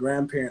don't have a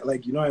grandparent,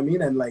 like, you know what I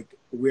mean? And like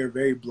we're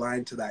very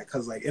blind to that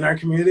because like in our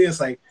community it's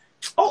like,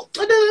 oh,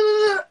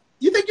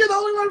 you think you're the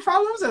only one with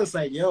problems? And it's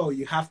like, yo,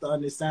 you have to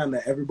understand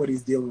that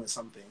everybody's dealing with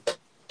something.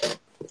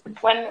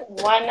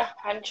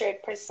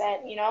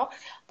 100%, you know.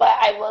 But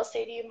I will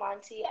say to you,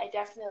 Monty, I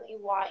definitely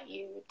want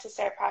you to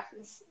start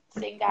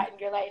practicing that in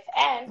your life.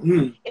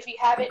 And if you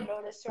haven't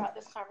noticed throughout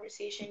this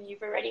conversation,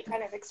 you've already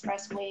kind of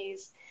expressed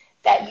ways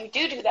that you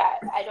do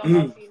that. I don't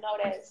know if you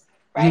noticed.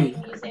 Writing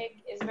music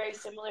is very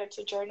similar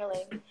to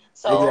journaling.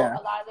 So a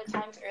lot of the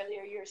times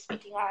earlier you were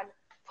speaking on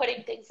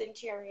putting things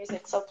into your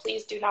music. So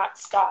please do not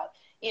stop.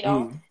 You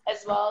know,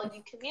 as well,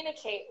 you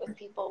communicate with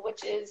people,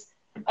 which is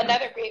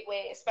another great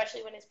way,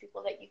 especially when it's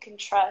people that you can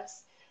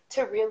trust,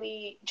 to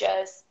really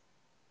just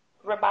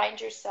remind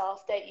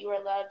yourself that you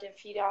are loved and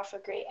feed off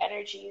of great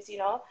energies, you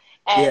know?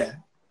 And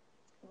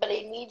but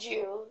I need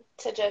you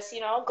to just,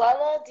 you know, go a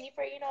little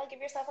deeper, you know, give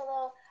yourself a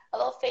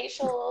little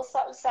facial, a little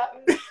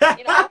something,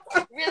 you know?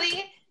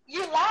 Really,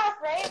 you laugh,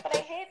 right? But I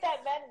hate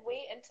that men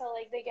wait until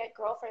like they get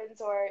girlfriends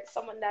or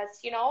someone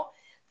that's, you know,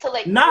 to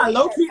like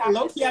low key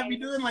I be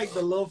doing like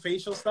the little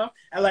facial stuff.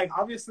 And like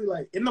obviously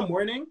like in the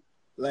morning,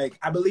 like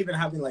I believe in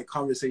having like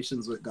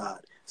conversations with God.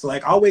 So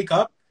like I'll wake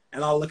up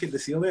and I'll look at the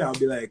ceiling, I'll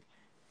be like,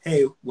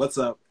 hey, what's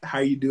up? How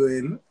you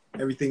doing?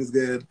 Everything's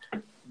good.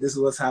 This is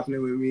what's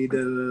happening with me. Da,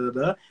 da, da,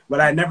 da.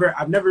 But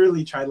I've never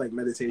really tried like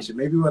meditation.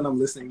 Maybe when I'm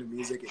listening to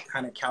music it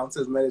kind of counts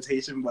as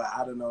meditation, but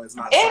I don't know, it's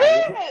not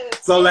silent.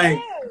 So like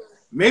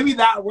maybe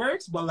that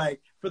works, but like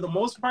for the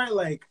most part,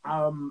 like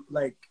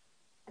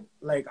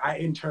like I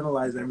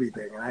internalize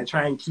everything and I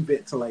try and keep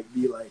it to like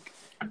be like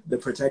the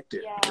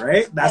protector,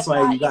 right? That's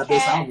why you got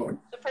this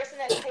album. The person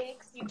that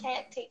takes, you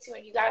can't take too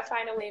much. You gotta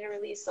find a way to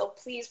release. So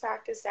please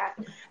practice that.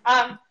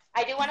 I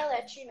do want to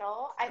let you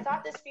know, I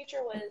thought this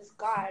feature was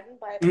gone,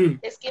 but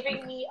it's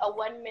giving me a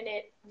 1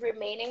 minute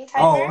remaining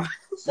timer.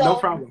 So no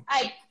problem.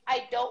 I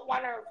don't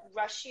want to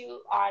rush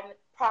you on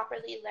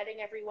properly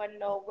letting everyone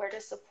know where to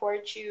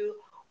support you,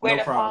 where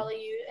to follow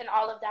you, and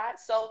all of that.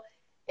 So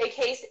in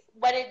case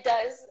when it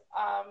does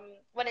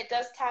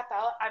tap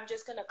out, I'm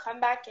just gonna come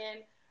back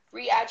in,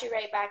 re-add you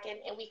right back in,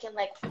 and we can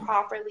like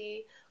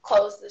properly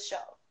close the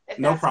show.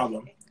 No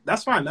problem. Okay.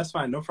 That's fine.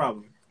 No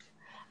problem.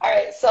 All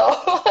right. So,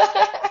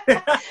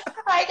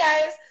 hi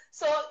guys.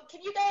 So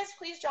can you guys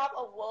please drop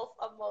a wolf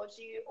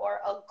emoji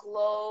or a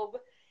globe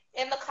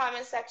in the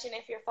comment section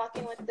if you're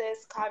fucking with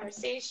this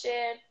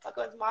conversation,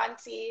 fucking with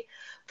Monty.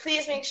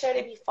 Please make sure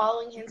to be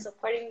following him,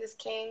 supporting this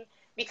king,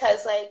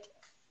 because like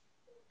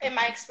in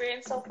my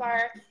experience so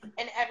far,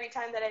 and every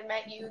time that I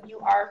met you, you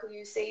are who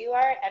you say you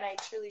are, and I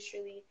truly,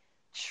 truly,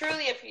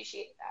 truly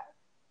appreciate that.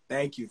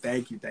 Thank you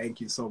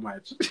so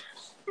much.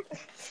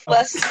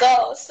 Let's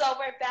go. So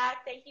we're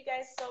back. Thank you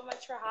guys so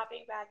much for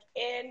hopping back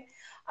in.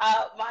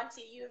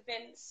 Monty, you've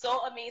been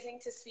so amazing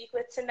to speak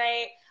with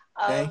tonight.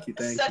 Thank you.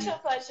 Such a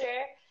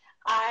pleasure.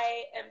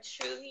 I am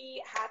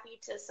truly happy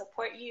to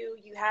support you.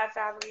 You have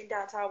family in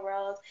Downtown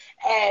World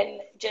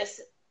and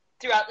just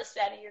throughout the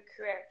span of your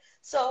career.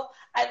 So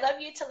I'd love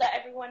you to let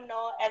everyone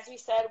know, as we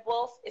said,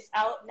 Wolf is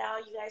out now.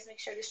 You guys make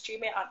sure to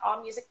stream it on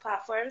all music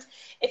platforms.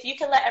 If you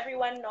can let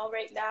everyone know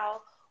right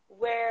now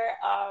where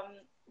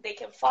they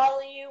can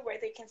follow you, where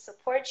they can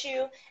support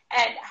you,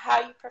 and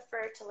how you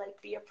prefer to like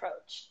be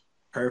approached.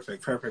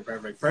 Perfect.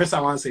 First, I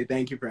want to say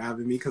thank you for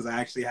having me because I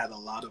actually had a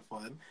lot of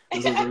fun.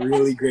 This was a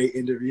really great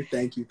interview.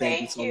 Thank you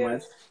so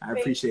much. I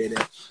appreciate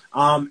it.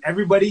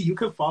 Everybody, you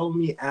can follow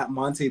me at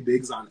Monte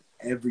Biggs on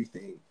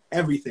everything.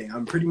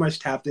 I'm pretty much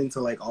tapped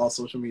into like all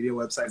social media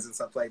websites and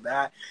stuff like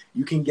that.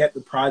 You can get the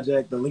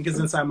project. The link is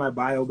inside my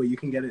bio, but you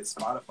can get it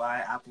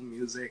Spotify, Apple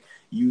Music,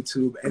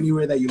 YouTube,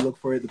 anywhere that you look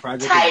for it. The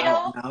project is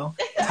out now.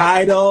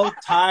 Tidal.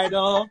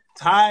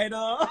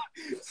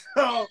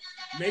 So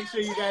make sure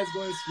you guys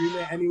go and stream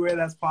it anywhere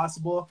that's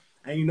possible.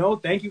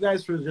 And thank you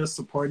guys for just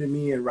supporting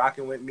me and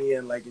rocking with me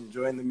and like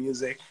enjoying the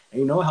music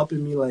and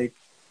helping me like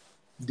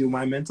do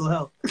my mental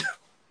health.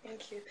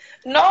 Thank you.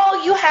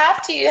 No, you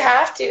have to.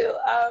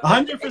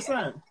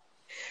 100%.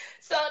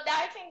 So now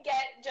I can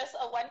get just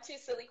a 1-2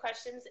 silly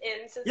questions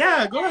in.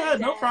 Yeah, go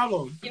ahead. No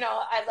problem.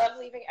 I love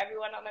leaving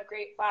everyone on a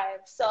great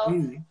vibe. So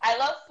I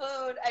love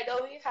food. I know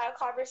we've had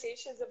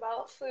conversations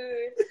about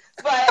food,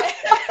 but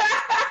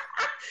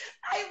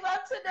I'd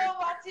love to know,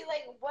 Monty,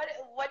 like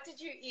what did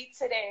you eat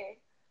today?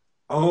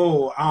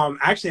 Oh,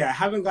 actually, I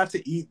haven't got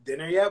to eat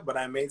dinner yet, but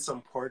I made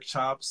some pork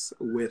chops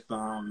with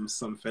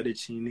some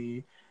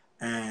fettuccine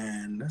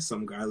and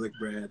some garlic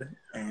bread,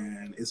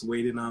 and it's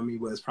waiting on me,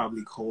 but it's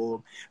probably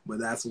cold, but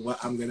that's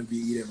what I'm gonna be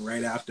eating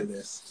right after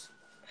this.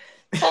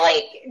 So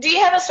like, do you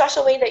have a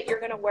special way that you're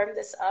gonna warm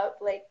this up?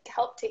 Like,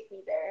 help take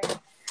me there.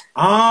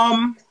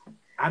 I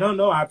don't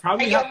know. I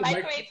probably Are you have a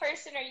microwave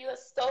person? Are you a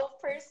stove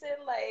person?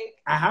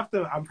 Like,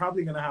 I'm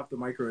probably gonna have to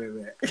microwave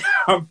it.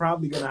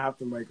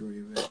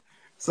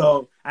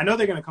 So I know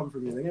they're gonna come for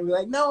me. They're gonna be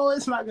like, "No,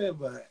 it's not good,"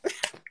 but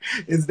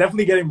it's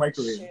definitely getting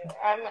microwaved.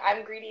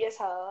 I'm greedy as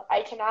hell.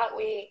 I cannot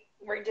wait.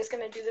 We're just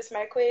gonna do this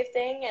microwave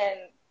thing and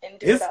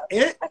do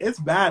it. It's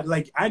bad.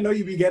 Like I know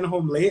you be getting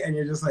home late and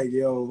you're just like,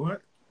 "Yo,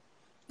 what?"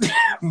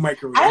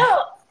 Microwave. I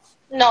don't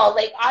know.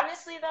 Like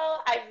honestly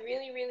though, I've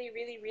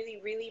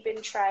really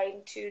been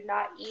trying to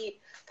not eat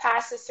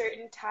past a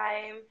certain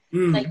time.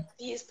 Like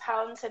these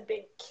pounds have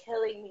been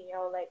killing me.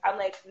 Like I'm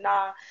like,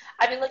 nah.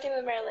 I've been looking in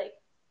the mirror like,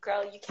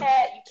 girl, you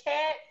can't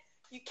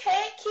keep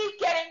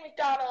getting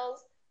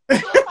McDonald's 2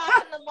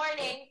 o'clock in the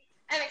morning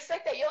and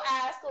expect that your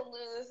ass will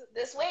lose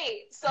this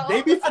weight. So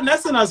they be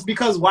finessing us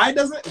because why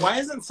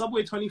isn't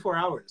Subway 24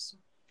 hours?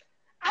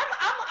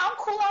 I'm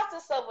cool off the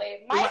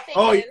Subway. My thing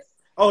is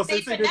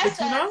they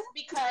finesse us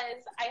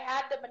because I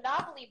had the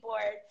Monopoly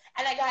board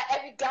and I got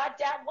every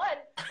goddamn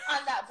one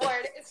on that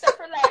board except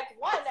for like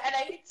one, and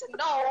I need to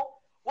know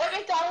what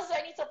McDonald's do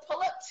I need to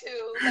pull up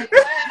to, like,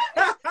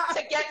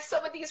 to get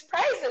some of these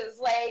prizes?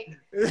 Like,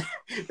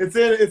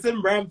 it's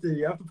in Brampton.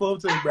 You have to pull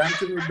up to the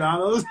Brampton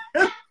McDonald's,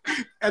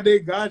 and they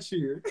got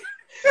you.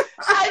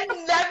 I've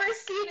never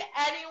seen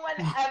anyone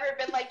ever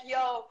been like,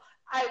 "Yo,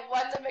 I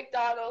won the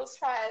McDonald's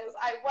prize.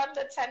 I won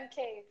the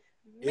 10K."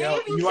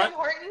 Maybe Tim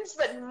Hortons,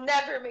 but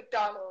never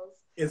McDonald's.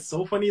 It's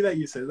so funny that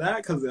you said that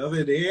because the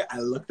other day I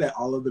looked at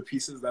all of the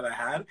pieces that I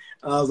had,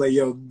 and I was like,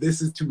 "Yo, this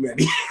is too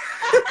many."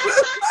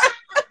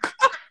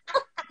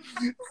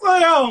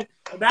 So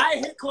that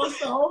hit close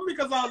to home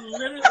because I was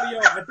literally,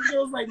 I think it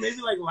was like maybe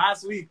like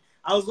last week.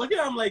 I was looking,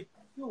 I'm like,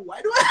 yo,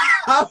 why do I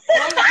have all of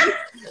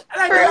these? And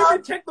I didn't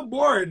even check the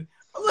board.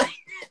 I'm like,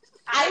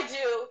 I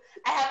do.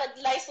 I have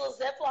a nice little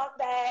Ziploc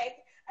bag.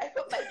 I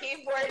put my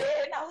game board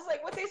in. I was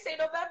like, what they say,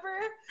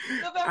 November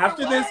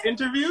After this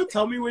interview,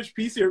 tell me which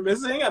piece you're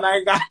missing, and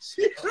I got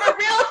you. For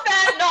real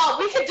fan, no,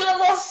 we could do a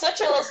little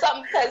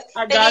something because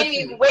they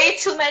gave me way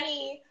too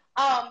many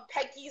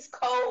Peggy's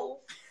Cove.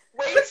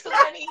 Way too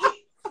many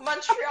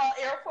Montreal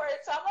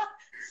airports.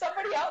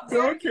 Somebody out there.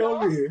 Don't kill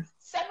me.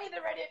 Send me the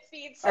Reddit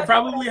feed. I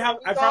probably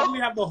have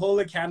the whole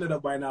of Canada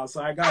by now,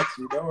 so I got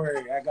you. Don't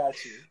worry, I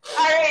got you.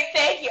 All right,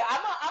 thank you.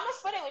 I'm gonna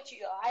split it with you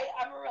though.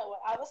 I'm a real one.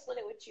 I will split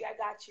it with you. I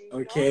got you.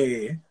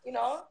 Okay.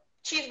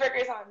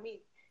 Cheeseburgers on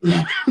me.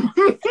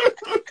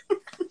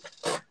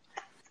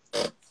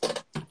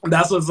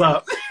 That's what's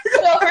up.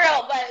 So for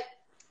real, but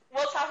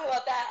we'll talk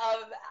about that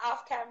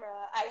off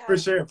camera. For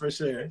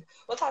sure.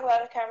 We'll talk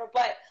about it off camera,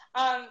 but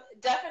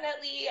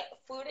definitely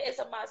food is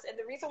a must. And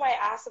the reason why I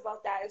asked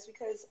about that is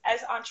because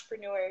as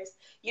entrepreneurs,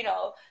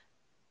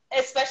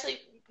 especially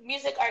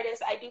music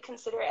artists, I do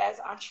consider it as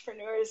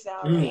entrepreneurs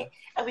now, right?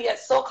 And we get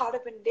so caught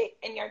up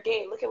in your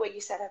day. Look at what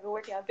you said. I've been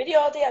working on video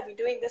all day. I've been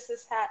doing this,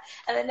 that.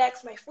 And the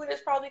next, my food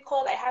is probably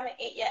cold. I haven't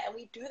ate yet. And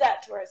we do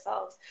that to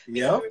ourselves.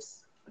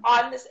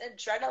 on this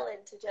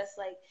adrenaline to just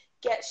like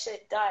get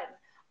shit done.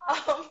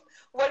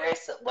 What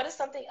is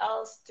something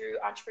else through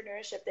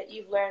entrepreneurship that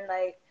you've learned,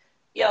 like,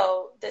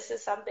 yo, this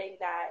is something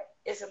that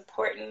is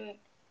important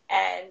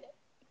and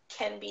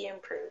can be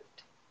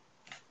improved?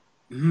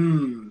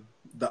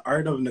 The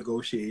art of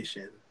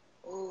negotiation.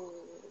 Ooh.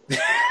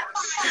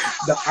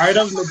 The art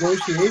of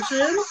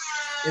negotiation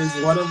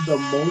is one of the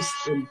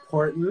most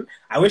important.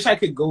 I wish I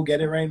could go get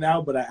it right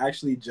now, but I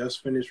actually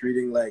just finished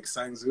reading like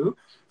Sang Tzu.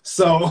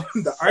 So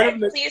the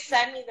art of please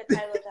send me the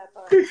title of that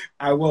book.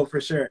 I will, for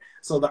sure.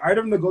 So the art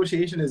of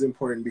negotiation is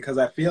important because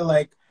I feel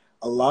like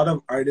a lot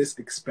of artists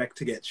expect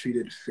to get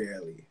treated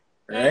fairly,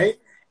 right?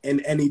 In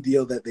any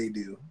deal that they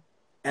do.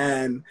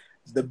 And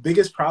the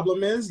biggest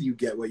problem is you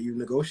get what you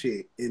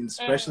negotiate,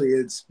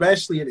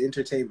 especially in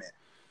entertainment.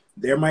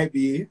 There might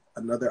be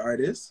another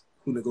artist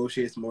who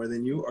negotiates more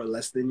than you or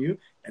less than you,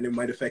 and it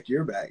might affect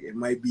your bag. It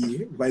might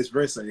be vice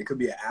versa. It could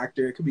be an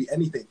actor. It could be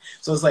anything.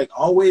 So it's like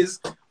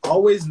always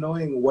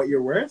knowing what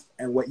you're worth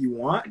and what you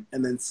want,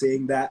 and then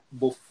saying that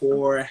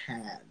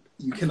beforehand.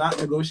 You cannot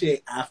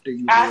negotiate after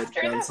you've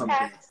done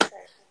something.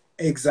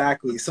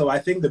 Exactly. So I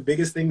think the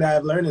biggest thing that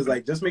I've learned is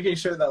like just making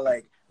sure that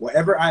like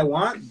whatever I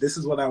want, this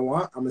is what I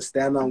want. I'm gonna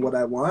stand on what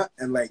I want,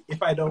 and like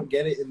if I don't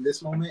get it in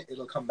this moment,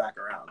 it'll come back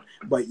around.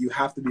 But you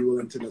have to be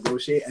willing to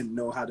negotiate and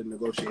know how to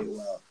negotiate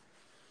well.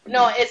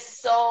 No,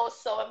 it's so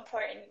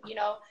important. You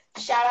know,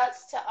 shout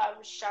outs to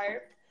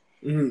Sharp.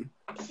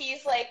 Mm-hmm.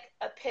 He's like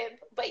a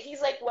pimp, but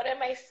he's like one of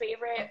my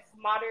favorite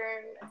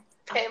modern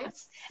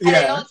pimps. And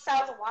I know it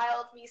sounds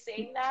wild me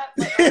saying that,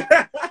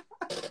 but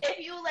if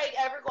you like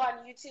ever go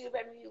on YouTube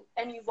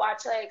and you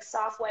watch like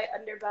Soft White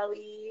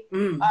Underbelly,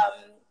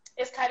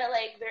 it's kind of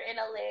like they're in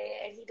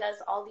LA and he does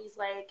all these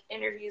like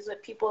interviews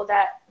with people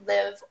that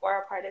live or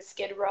are part of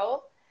Skid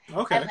Row.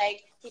 Okay. And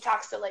like he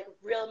talks to like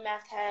real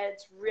meth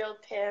heads, real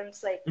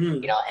pimps, like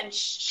you know, and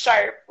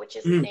Sharp, which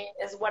is his name,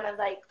 is one of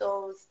like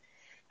those.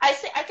 I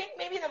think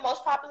maybe the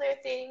most popular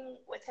thing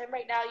with him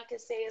right now you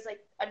could say is like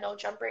a No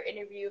Jumper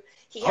interview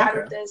he had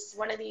with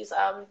one of these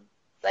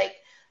like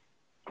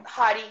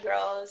hottie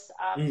girls,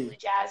 Blue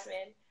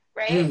Jasmine,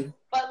 right?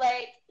 But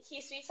like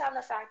he speaks on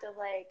the fact of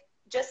like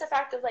just the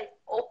fact of like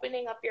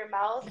opening up your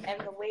mouth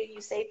and the way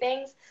you say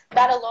things,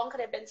 that alone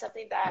could have been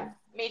something that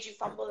made you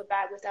fumble the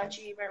bag without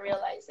you even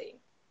realizing.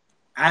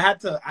 I had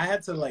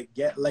to like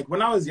get like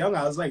when I was young,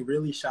 I was like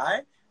really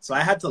shy, so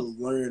I had to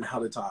learn how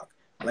to talk.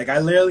 Like I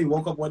literally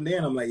woke up one day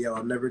and I'm like, yo,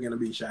 I'm never gonna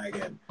be shy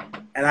again,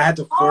 and I had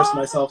to force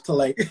myself to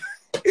like,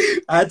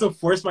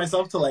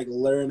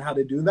 learn how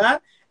to do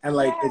that. And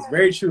like it's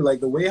very true. Like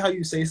the way how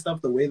you say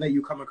stuff, the way that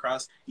you come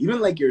across,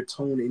 even like your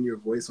tone in your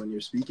voice when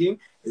you're speaking,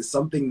 is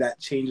something that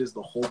changes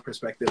the whole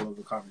perspective of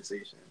the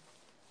conversation.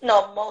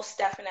 No, most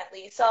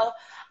definitely. So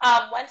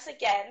once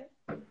again,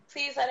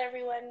 please let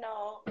everyone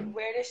know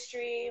where to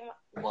stream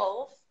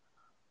Wolf,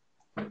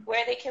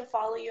 where they can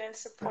follow you and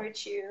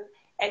support you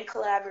and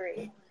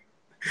collaborate.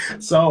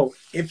 So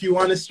if you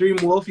want to stream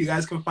Wolf, you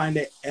guys can find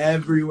it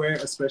everywhere,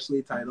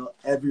 especially Tidal,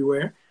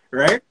 everywhere,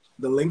 right?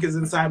 The link is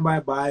inside my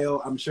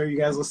bio. I'm sure you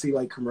guys will see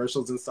like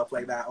commercials and stuff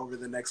like that over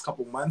the next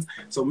couple months.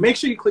 So make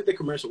sure you click the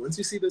commercial. Once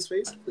you see this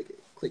face, click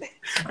it.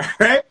 All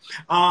right.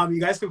 You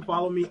guys can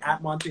follow me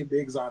at Monte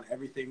Biggs on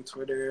everything,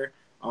 Twitter,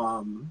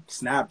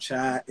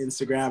 Snapchat,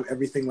 Instagram,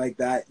 everything like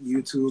that,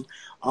 YouTube.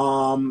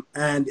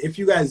 And if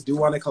you guys do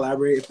want to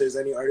collaborate, if there's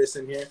any artists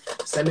in here,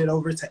 send it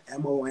over to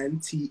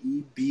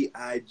montebiggs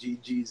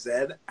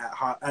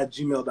at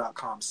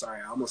gmail.com.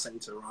 Sorry, I almost sent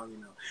you to the wrong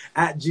email.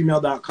 At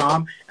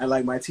gmail.com, and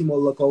like my team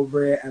will look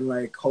over it, and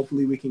like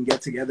hopefully we can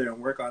get together and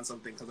work on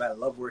something, because I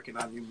love working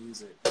on new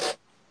music.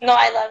 No,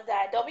 I love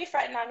that. Don't be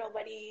fretting on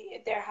nobody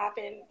if they're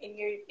hopping in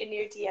your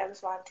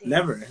DMs, Monty.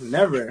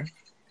 Never.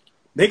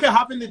 They can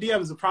hop in the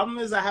DMs. The problem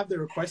is I have the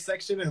request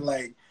section, and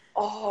like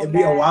it'd be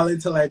man. a while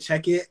until I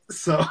check it.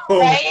 So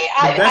right?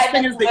 the best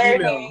thing is the learning.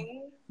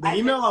 email. The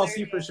email I'll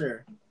see for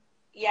sure.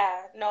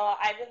 Yeah, no,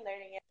 I've been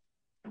learning it.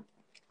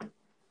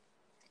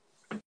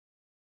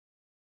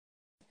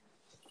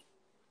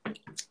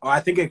 Oh, I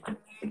think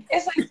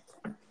it's like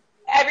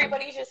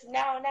everybody's just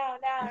now, and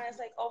it's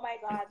like, oh my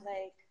god,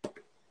 like,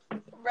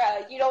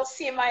 bruh, you don't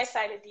see my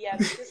side of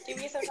DMs. Just give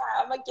me some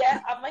time. I'm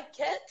gonna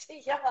get to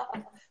y'all.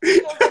 We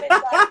gonna get it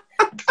done.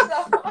 So,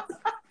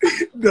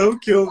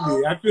 don't kill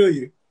me. I feel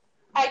you.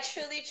 I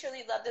truly,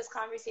 truly love this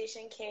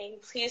conversation, King.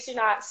 Please do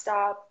not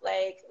stop,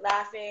 like,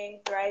 laughing,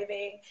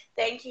 thriving.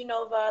 Thank you,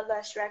 Nova,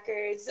 Lush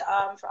Records,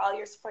 for all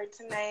your support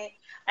tonight.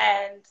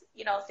 And,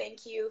 you know,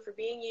 thank you for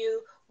being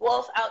you.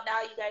 Wolf out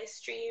now. You guys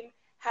stream.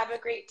 Have a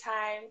great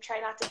time. Try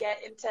not to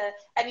get into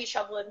any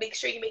trouble, and make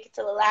sure you make it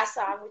to the last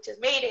song, which is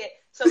Made It,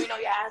 so we know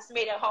your ass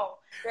made it home.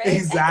 Right?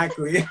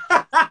 Exactly.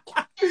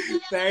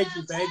 Thank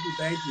you.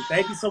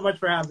 Thank you so much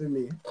for having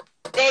me.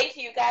 Thank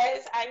you,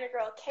 guys. I'm your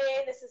girl,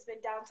 Kay. This has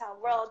been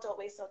Downtown World. Don't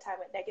waste no time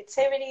with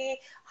negativity.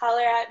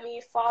 Holler at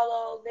me,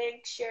 follow,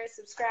 link, share,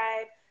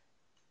 subscribe.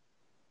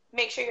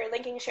 make sure you're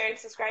linking, sharing,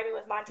 subscribing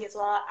with Monty as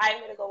well. I'm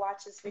going to go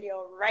watch this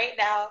video right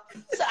now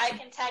so I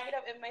can tag it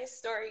up in my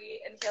story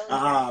and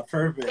he'll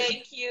perfect.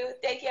 Thank you.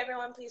 Thank you,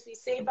 everyone. Please be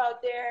safe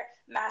out there.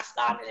 Mask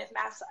on, and if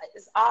mask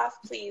is off,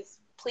 please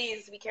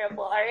be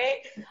careful, all right?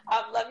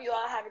 Love you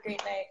all. Have a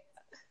great night.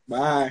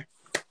 Bye.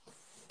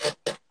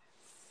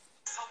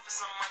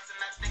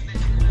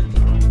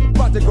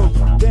 About to go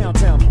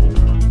downtown.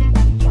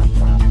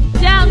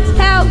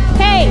 Downtown,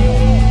 hey!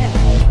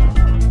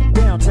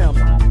 Downtown.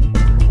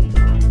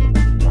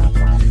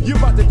 You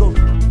about to go